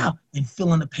like, and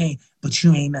feeling the pain, but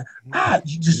you ain't,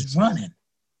 you just running.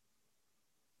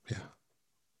 Yeah.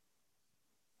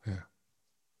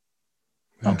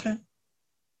 Okay.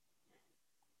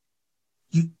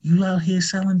 You out here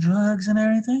selling drugs and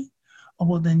everything? Oh,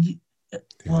 well, then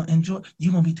enjoy.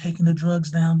 You're going to be taking the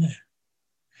drugs down there.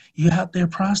 You're out there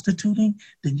prostituting,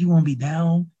 then you're going to be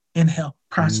down in hell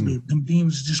prostituting. Them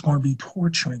demons are just going to be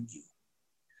torturing you.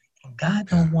 And God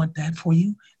don't want that for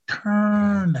you.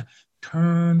 Turn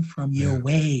from your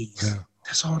ways. Yeah.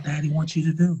 That's all Daddy wants you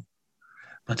to do.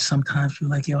 But sometimes you're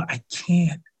like, I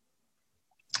can't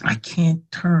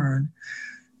turn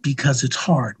because it's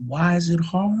hard. Why is it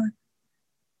hard?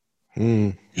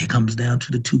 It comes down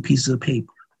to the two pieces of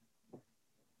paper.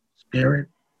 Spirit,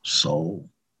 soul,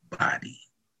 body.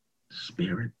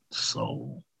 Spirit,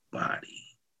 soul, body.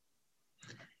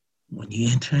 When you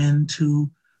enter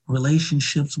into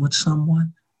relationships with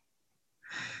someone,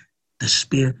 the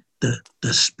spirit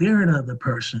of the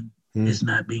person is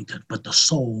not being touched, but the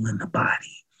soul and the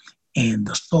body. And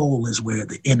the soul is where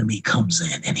the enemy comes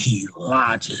in, and he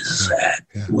lodges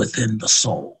within the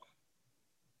soul.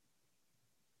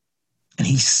 And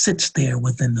he sits there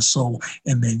within the soul,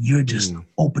 and then you're just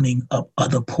opening up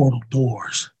other portal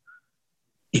doors.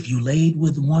 If you laid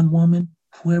with one woman,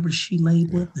 whoever she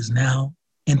laid with is now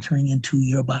entering into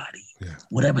your body. Yeah.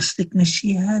 Whatever sickness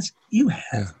she has, you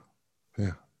have.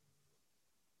 Yeah.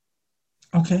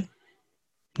 Okay?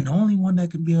 And the only one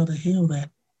that can be able to heal that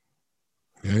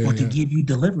or to give you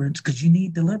deliverance, because you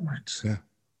need deliverance. Yeah.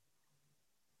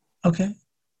 Okay?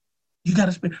 You got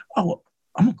to speak. Oh,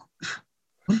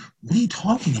 what are you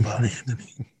talking about,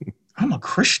 Anthony? I'm a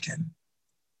Christian.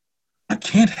 I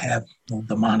can't have no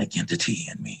demonic entity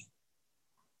in me.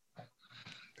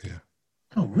 Yeah.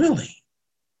 Oh, really?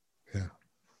 Yeah.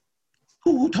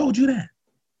 Who told you that?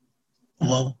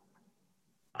 Well,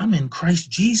 I'm in Christ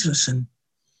Jesus, and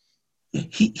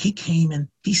he came and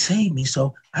he saved me,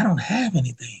 so I don't have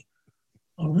anything.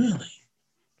 Oh, really?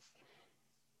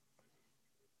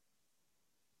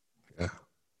 Yeah.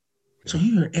 So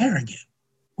you're arrogant.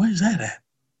 Where's that at?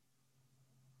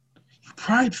 You're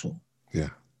prideful. Yeah.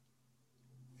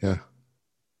 Yeah.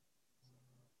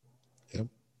 Yep.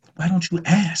 Why don't you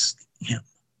ask him?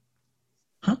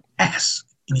 Huh? Ask,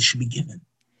 and it should be given.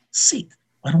 Seek.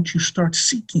 Why don't you start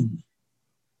seeking?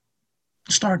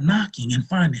 Start knocking and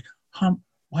finding,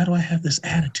 why do I have this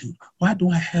attitude? Why do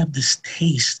I have this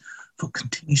taste for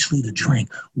continuously to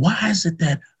drink? Why is it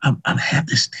that I have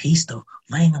this taste of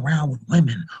laying around with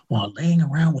women or laying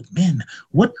around with men?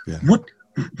 What?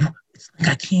 It's like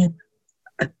I can't.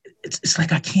 It's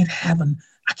like I can't have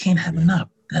enough.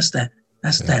 That's that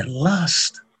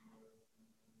lust.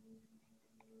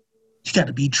 You got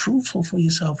to be truthful for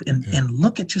yourself and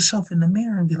look at yourself in the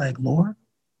mirror and be like, Lord,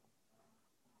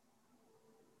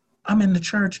 I'm in the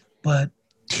church, but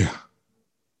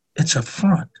it's a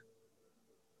front.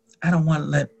 I don't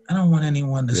want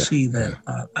anyone to see that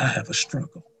I have a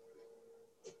struggle.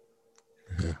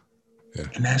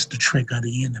 And that's the trick of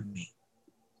the enemy.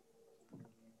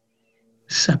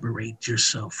 Separate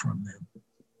yourself from them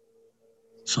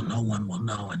so no one will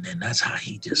know. And then that's how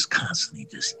he just constantly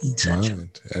just eats at you.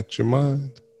 At your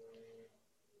mind.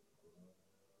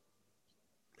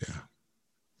 Yeah.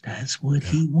 That's what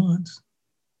he wants.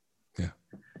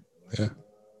 Yeah.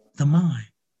 The mind.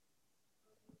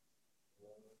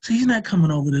 So he's not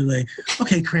coming over there like,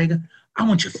 okay, Craig, I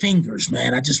want your fingers,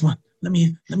 man. I just want, let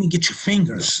me get your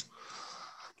fingers.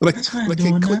 But I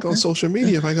can't click on social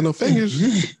media if I got no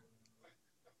fingers.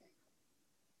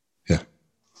 Yeah.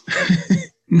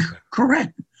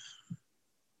 Correct.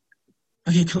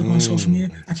 I can't click on social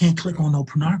media. I can't click on no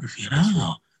pornography at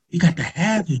all. You got to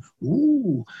have it.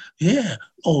 Ooh, yeah.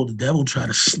 Oh, the devil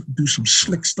tried to do some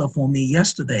slick stuff on me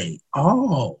yesterday.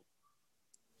 Oh,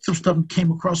 some stuff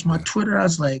came across my Twitter. I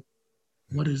was like,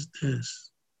 what is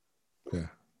this? Yeah.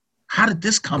 How did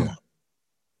this come up?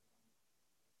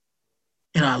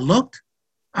 And I looked.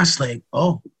 I was like,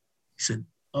 oh. He said,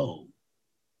 oh,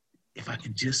 if I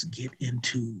can just get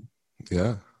into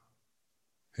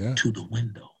to the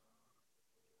window.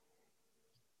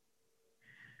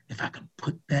 If I can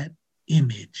put that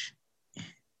image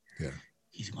in,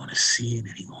 he's going to see it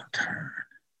and he's going to turn.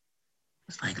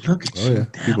 It's like, look at you. Yeah.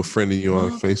 People friending you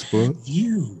on Facebook.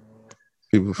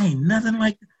 Ain't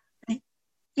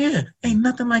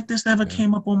nothing like this ever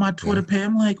came up on my Twitter page.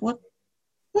 I'm like, what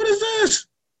is this?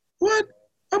 What?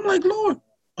 I'm like, Lord.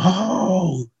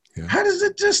 Oh, how does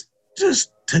it just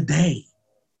today?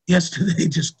 Yesterday,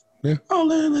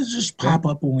 let's just pop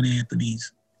up on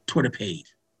Anthony's Twitter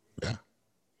page. Yeah.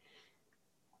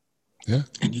 Yeah.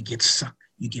 And you get sucked.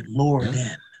 You get lured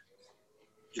in.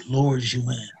 He lures you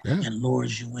in and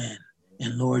lures you in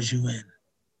and lures you in.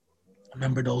 I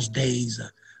remember those days,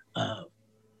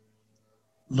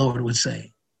 Lord would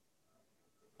say,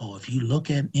 oh, if you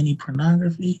look at any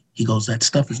pornography, he goes, that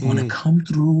stuff is going to come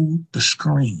through the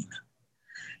screen.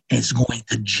 And it's going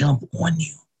to jump on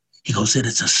you. He goes, it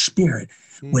is a spirit.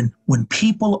 When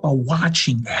people are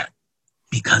watching that,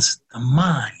 because the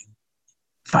mind,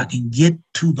 if I can get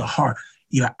to the heart,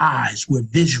 your eyes, we're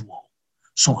visual.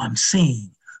 So I'm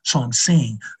seeing.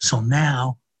 So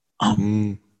now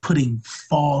I'm putting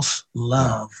false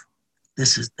love.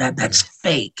 That's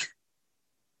fake.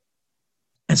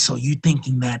 And so you're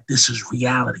thinking that this is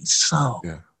reality. So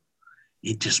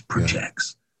it just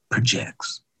projects.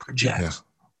 Yeah.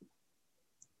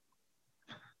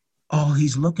 All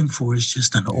he's looking for is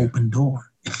just an open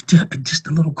door. If just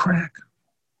a little crack.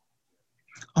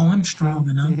 Oh, I'm strong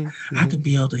enough. I could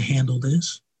be able to handle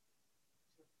this.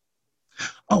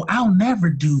 Oh, I'll never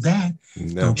do that.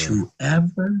 Never. Don't you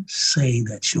ever say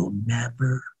that you'll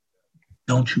never.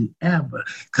 Don't you ever.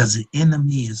 Because the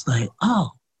enemy is like,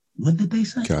 oh, what did they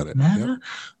say? Got it. Never? Yep.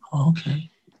 Oh, okay.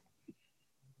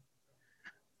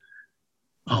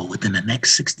 Oh, within the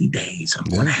next 60 days, I'm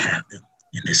going to have them.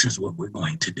 And this is what we're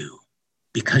going to do.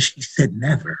 Because she said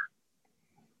never.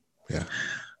 Yeah.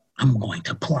 I'm going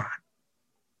to plot.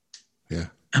 Yeah.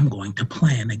 I'm going to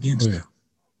plan against them.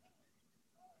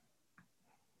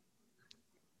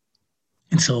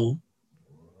 And so,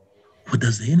 what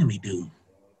does the enemy do?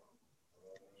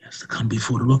 He has to come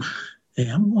before the Lord. Hey,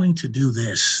 I'm going to do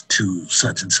this to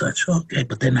such and such. Okay,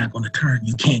 but they're not going to turn.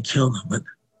 You can't kill them. But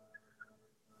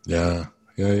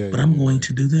But I'm going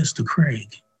to do this to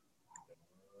Craig.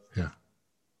 Yeah.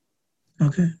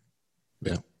 Okay.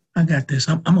 Yeah. I got this.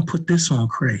 I'm gonna put this on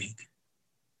Craig.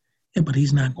 Yeah, but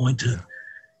he's not going to. Yeah.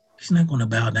 He's not going to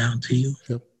bow down to you.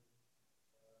 Yep.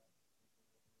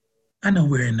 I know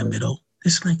we're in the middle.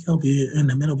 It's like you'll be in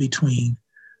the middle between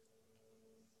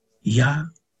Yah,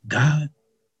 God,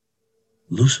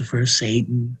 Lucifer,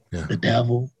 Satan, the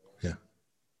devil,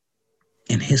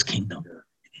 and his kingdom.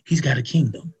 He's got a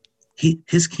kingdom.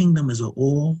 His kingdom is an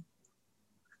oil.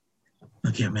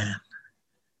 Look here, man.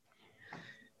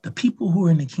 The people who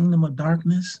are in the kingdom of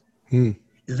darkness,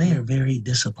 they are very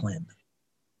disciplined.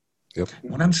 Yep.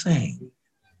 What I'm saying,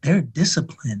 they're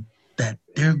disciplined that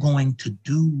they're going to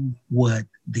do what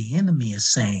the enemy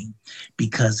is saying,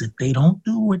 because if they don't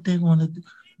do what they want to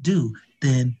do,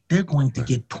 then they're going to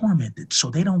get tormented. So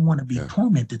they don't want to be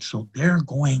tormented. So they're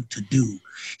going to do.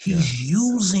 He's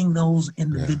using those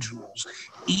individuals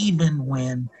even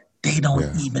when they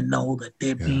don't even know that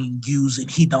they're being used, and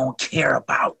he don't care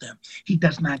about them. He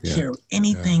does not care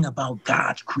anything about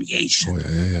God's creation,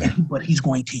 but he's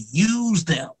going to use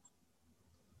them.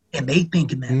 And they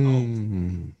thinking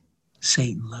that,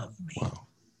 Satan loved me.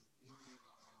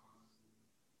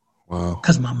 Wow.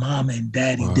 Because my mama and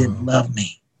daddy didn't love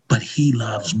me, but he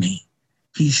loves me.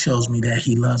 He shows me that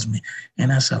he loves me.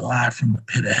 And that's a lie from the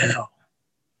pit of hell.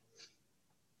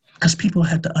 Because people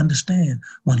had to understand,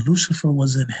 when Lucifer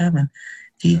was in heaven,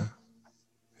 he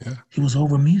was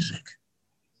over music.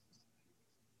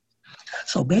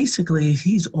 So basically,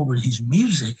 he's over his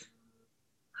music.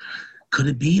 Could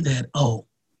it be that,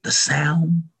 the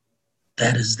sound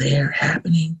that is there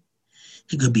happening,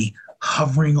 he could be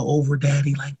hovering over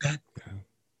daddy like that? Yeah.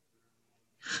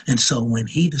 And so when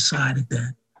he decided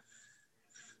that,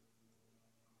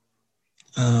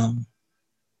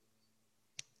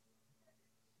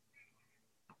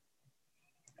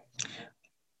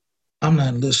 I'm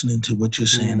not listening to what you're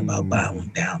saying about bowing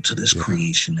down to this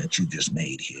creation that you just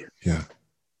made here. Yeah.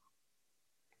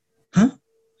 Huh?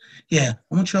 Yeah.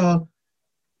 I want y'all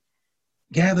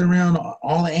gather around,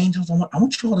 all the angels. I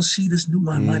want y'all to see this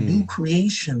my new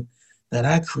creation that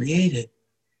I created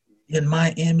in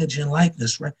my image and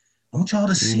likeness, right? I want y'all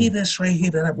to see this right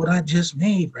here, what I just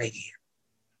made right here.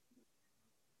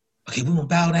 Okay, we're gonna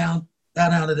bow down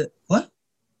to that. What?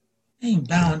 They ain't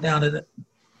bowing down to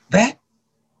that.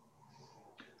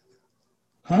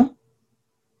 Huh?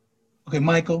 Okay,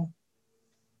 Michael.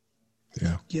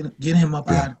 Yeah. Get him up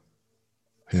out.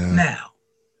 Yeah. Now.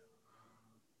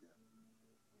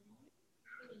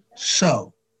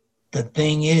 So, the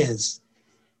thing is,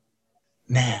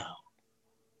 now,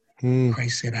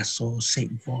 Christ said, I saw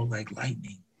Satan fall like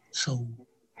lightning. So,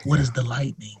 what is the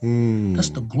lightning? That's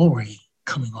the glory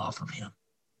coming off of him.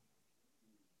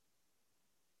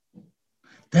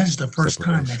 That's the first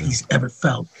time that he's ever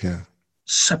felt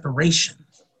separation.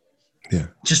 Yeah.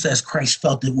 Just as Christ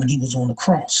felt it when he was on the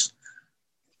cross.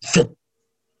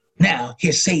 Now,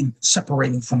 here's Satan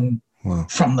separating from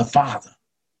the Father.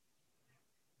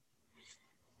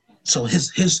 So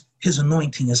his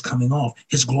anointing is coming off.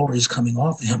 His glory is coming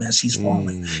off of him as he's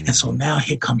falling. And so now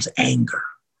here comes anger,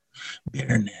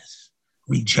 bitterness,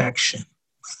 rejection,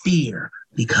 fear,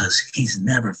 because he's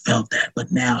never felt that.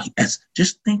 But now,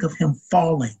 just think of him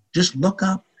falling. Just look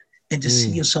up and just see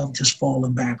yourself just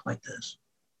falling back like this.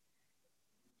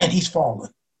 And he's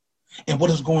falling. And what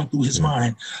is going through his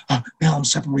mind? Now I'm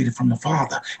separated from the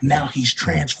Father. Now he's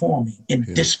transforming and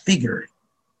disfigured.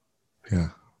 Yeah.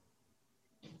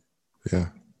 Yeah.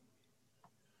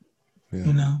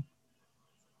 You know?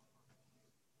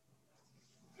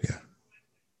 Yeah.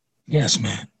 Yes,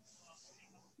 man.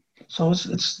 So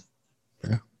it's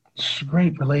a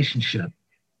great relationship.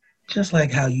 Just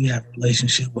like how you have a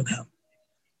relationship with him.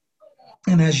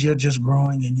 And as you're just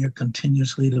growing and you're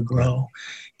continuously to grow,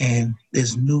 and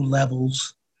there's new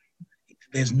levels,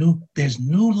 there's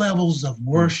new levels of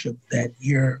worship that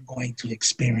you're going to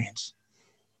experience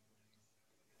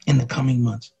in the coming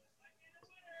months.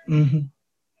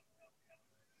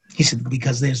 He said,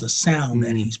 because there's a sound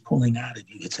that he's pulling out of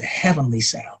you. It's a heavenly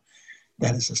sound.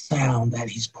 That is a sound that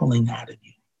he's pulling out of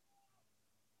you.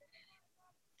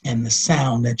 And the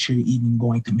sound that you're even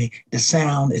going to make, the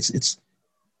sound, it's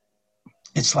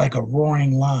like a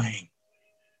roaring lion,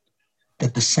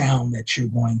 that the sound that you're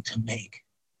going to make.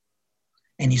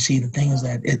 And you see, the thing is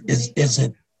that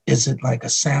is it like a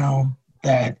sound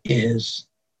that is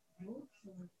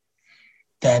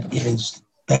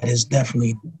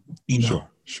definitely,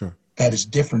 sure. That is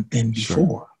different than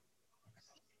before.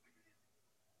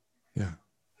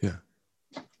 Yeah.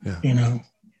 You know.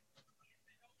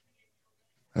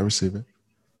 I receive it.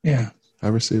 Yeah. I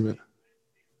receive it.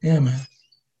 Yeah, man.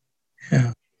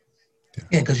 Yeah.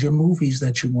 Yeah, because your movies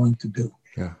that you're going to do.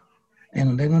 Yeah.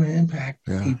 And they're going to impact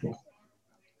people.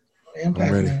 They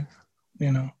impact, man.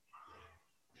 You know.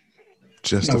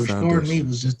 Just a foundation. Restored Me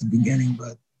was just the beginning,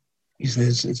 but he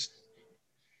says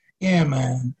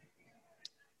man.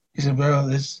 He said, bro,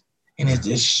 it's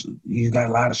just, you got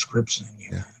a lot of scripts in you.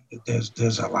 Yeah.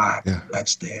 There's a lot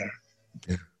that's there.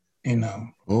 Yeah. You know.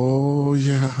 Oh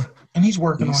yeah. And he's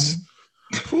working on it.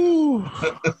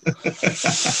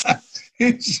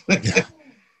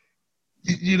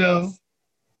 You know.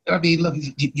 I mean, look,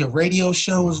 your radio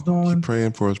show is doing. Keep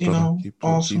praying for us, brother.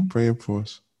 Awesome. Keep praying for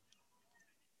us.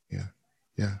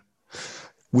 Yeah.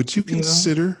 Would you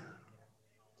consider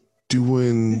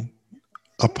doing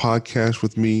a podcast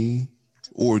with me,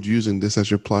 or using this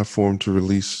as your platform to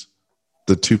release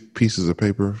the 2 pieces of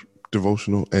paper,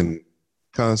 devotional and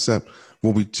concept,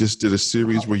 where we just did a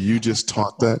series where you just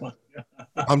taught that?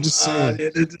 I'm just saying,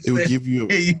 it would give you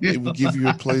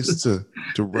a place to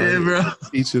write,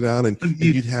 teach it out, and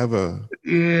you'd have a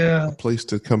place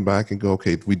to come back and go,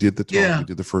 okay, we did the talk, we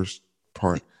did the first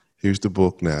part. Here's the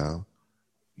book now,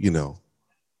 you know.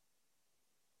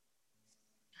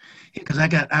 Because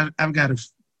I've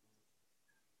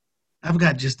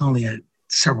got just only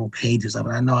several pages of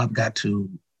it. I know I've got to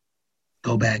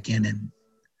go back in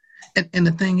and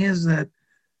the thing is that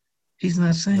he's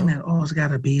not saying that, it's got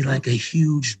to be like a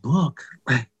huge book.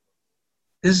 Like,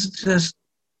 it's just,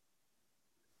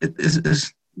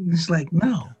 it's like,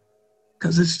 no,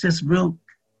 because it's just real.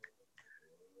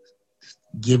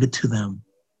 Give it to them.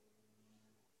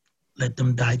 Let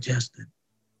them digest it.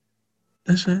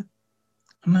 That's it.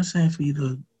 I'm not saying for you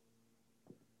to,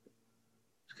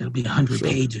 it's got to be 100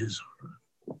 pages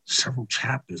or several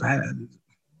chapters.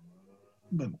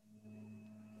 But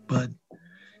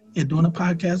doing a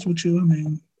podcast with you, I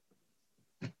mean,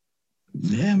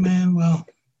 yeah, man, well,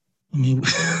 I mean,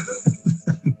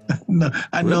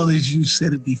 I know that you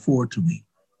said it before to me,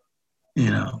 you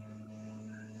know.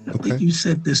 I think you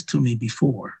said this to me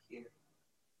before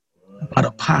about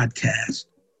a podcast.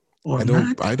 Or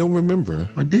I don't remember.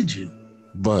 Or did you?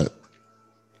 But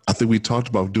I think we talked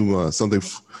about doing something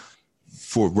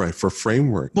for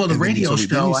Framework. Well, the radio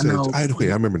show, I know. I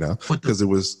remember now, because it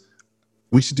was,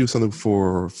 we should do something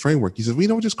for Framework. He said,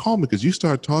 just call me, because you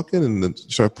start talking and then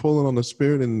start pulling on the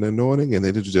Spirit and the anointing, and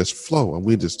they just flow, and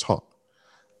we just talk.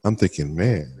 I'm thinking,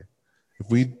 man, if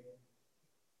we...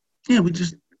 Yeah, we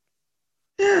just...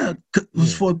 Yeah, it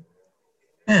was for...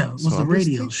 Yeah, it was the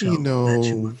radio show.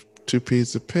 2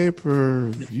 pieces of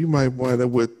paper, you might wind up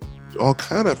with all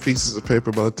kind of pieces of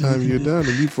paper by the time you're done,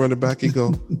 and you run it back and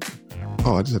go,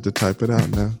 I just have to type it out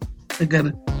now. I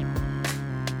gotta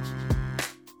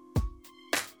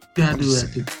do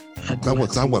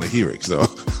that. I want to hear it, so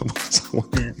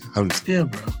yeah,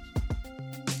 bro.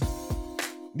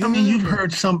 I mean, you've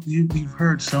heard some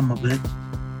of it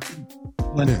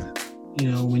when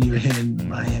you're here in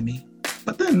Miami,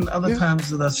 but then other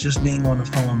times of us just being on the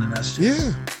phone and us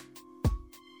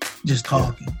just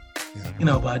talking,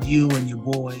 about you and your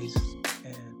boys.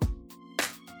 And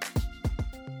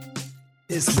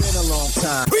it's been a long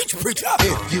time. Preach up.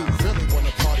 If you really want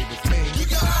to party with me, you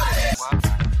got it.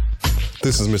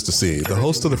 This is Mr. C, the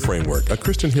host of The Framework, a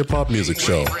Christian hip-hop music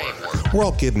show. We're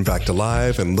all getting back to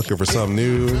live and looking for something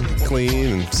new,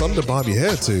 clean, and something to bob your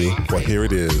head to. Well, here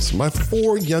it is. My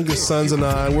 4 youngest sons and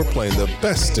I, we're playing the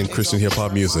best in Christian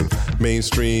hip-hop music.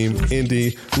 Mainstream,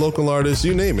 indie, local artists,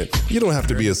 you name it. You don't have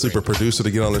to be a super producer to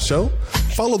get on the show.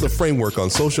 Follow The Framework on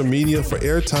social media for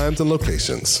airtimes and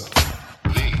locations.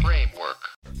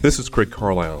 This is Craig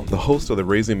Carlisle, the host of the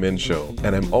Raising Men Show,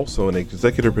 and I'm also an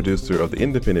executive producer of the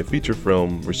independent feature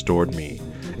film Restored Me.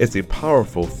 It's a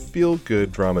powerful,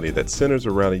 feel-good dramedy that centers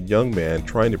around a young man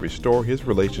trying to restore his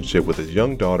relationship with his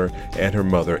young daughter and her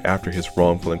mother after his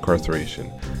wrongful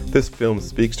incarceration. This film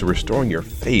speaks to restoring your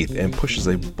faith and pushes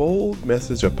a bold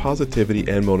message of positivity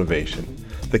and motivation.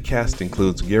 The cast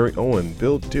includes Gary Owen,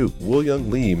 Bill Duke, William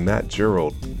Lee, Matt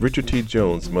Gerald, Richard T.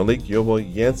 Jones, Malik Yoba,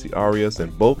 Yancey Arias,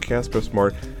 and Bo Casper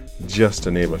Smart, just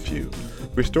to name a few.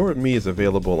 Restored Me is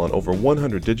available on over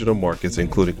 100 digital markets,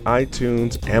 including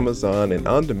iTunes, Amazon, and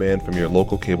on demand from your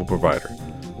local cable provider.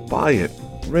 Buy it,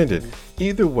 rent it,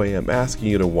 either way, I'm asking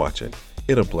you to watch it.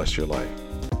 It'll bless your life.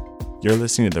 You're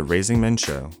listening to The Raising Men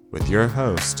Show with your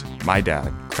host, my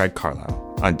dad, Craig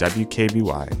Carlisle, on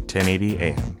WKBY 1080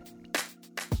 AM.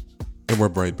 And we're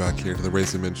right back here to The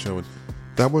Raising Men Show. And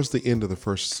that was the end of the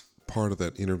first part of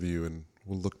that interview, and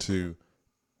we'll look to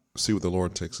see what the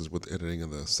Lord takes us with editing of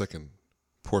the second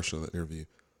portion of that interview.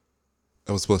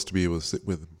 I was blessed to be able to sit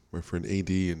with my friend AD,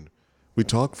 and we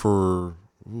talked for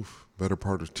better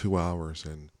part of 2 hours,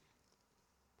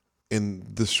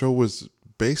 and the show was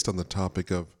based on the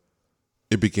topic of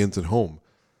it begins at home.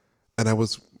 And I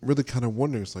was really kind of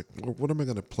wondering, it's like, what am I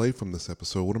going to play from this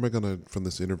episode? What am I going to, from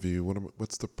this interview?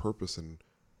 What's the purpose and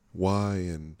why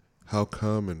and how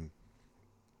come? And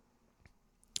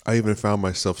I even found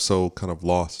myself so kind of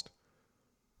lost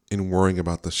in worrying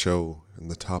about the show and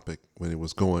the topic when it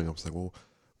was going. I was like, well,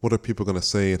 what are people going to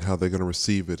say and how they're going to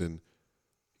receive it? And,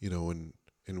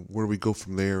 and where do we go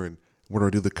from there? And where do I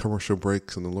do the commercial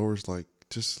breaks? And the Lord's like,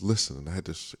 just listen. And I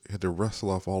had to wrestle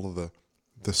off all of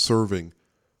the serving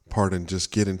part and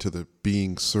just get into the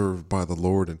being served by the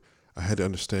Lord. And I had to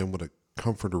understand what a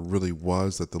comforter really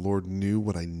was, that the Lord knew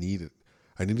what I needed.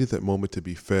 I needed that moment to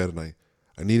be fed, and I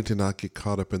needed to not get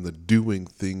caught up in the doing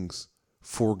things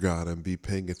for God and be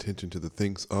paying attention to the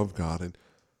things of God. And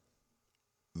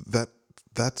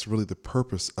that's really the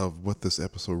purpose of what this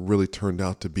episode really turned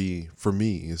out to be for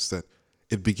me, is that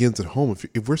it begins at home.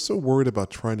 If we're so worried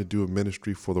about trying to do a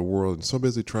ministry for the world and so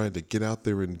busy trying to get out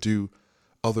there and do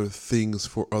other things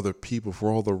for other people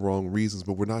for all the wrong reasons,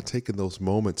 but we're not taking those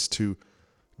moments to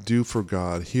do for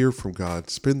God, hear from God,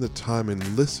 spend the time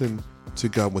and listen to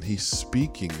God when He's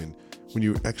speaking, and when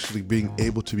you're actually being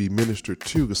able to be ministered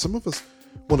to. Because some of us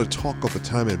want to talk all the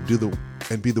time and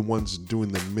be the ones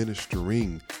doing the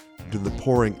ministering, doing the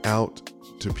pouring out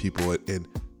to people, and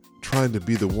trying to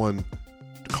be the one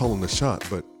calling the shot.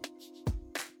 But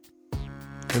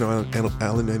I know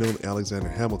Alexander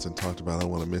Hamilton talked about, I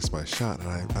don't want to miss my shot. And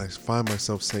I find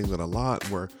myself saying that a lot,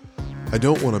 where I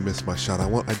don't want to miss my shot.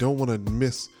 I don't want to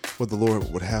miss what the Lord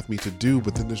would have me to do.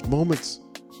 But then there's moments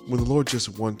when the Lord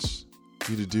just wants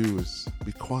you to do is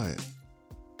be quiet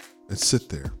and sit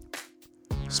there.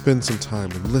 Spend some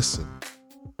time and listen.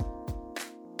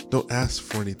 Don't ask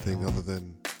for anything other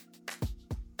than,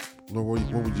 Lord,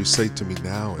 what would you say to me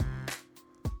now? And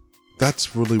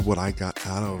that's really what I got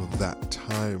out of that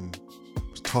time,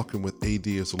 was talking with AD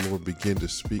as the Lord began to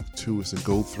speak to us and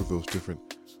go through those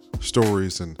different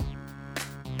stories and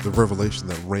the revelation,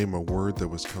 that rhema word that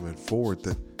was coming forward,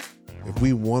 that if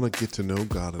we want to get to know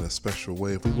God in a special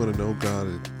way, if we want to know God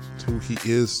and who He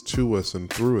is to us and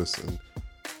through us, and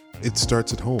it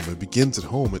starts at home. It begins at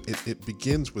home. It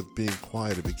begins with being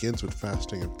quiet. It begins with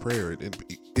fasting and prayer.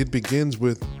 It begins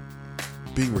with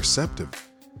being receptive.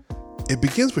 It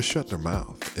begins with shutting our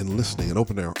mouth and listening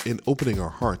and opening our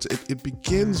hearts. It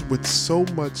begins with so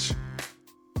much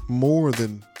more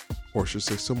than, or I should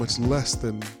say, so much less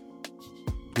than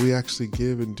we actually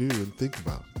give and do and think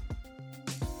about.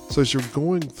 So as you're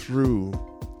going through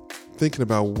thinking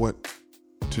about what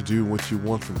to do, what you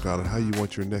want from God, and how you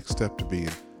want your next step to be,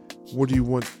 and where do you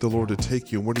want the Lord to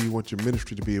take you, and where do you want your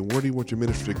ministry to be, and where do you want your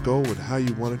ministry to go, and how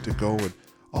you want it to go, and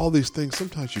all these things,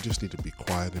 sometimes you just need to be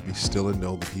quiet and be still and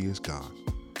know that He is God.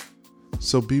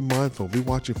 So be mindful, be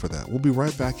watching for that. We'll be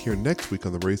right back here next week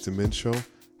on the Raising Men Show.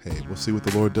 Hey, we'll see what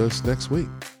the Lord does next week.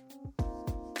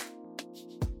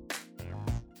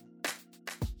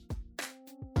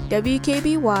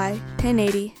 WKBY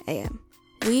 1080 AM.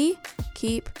 We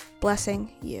keep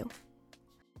blessing you.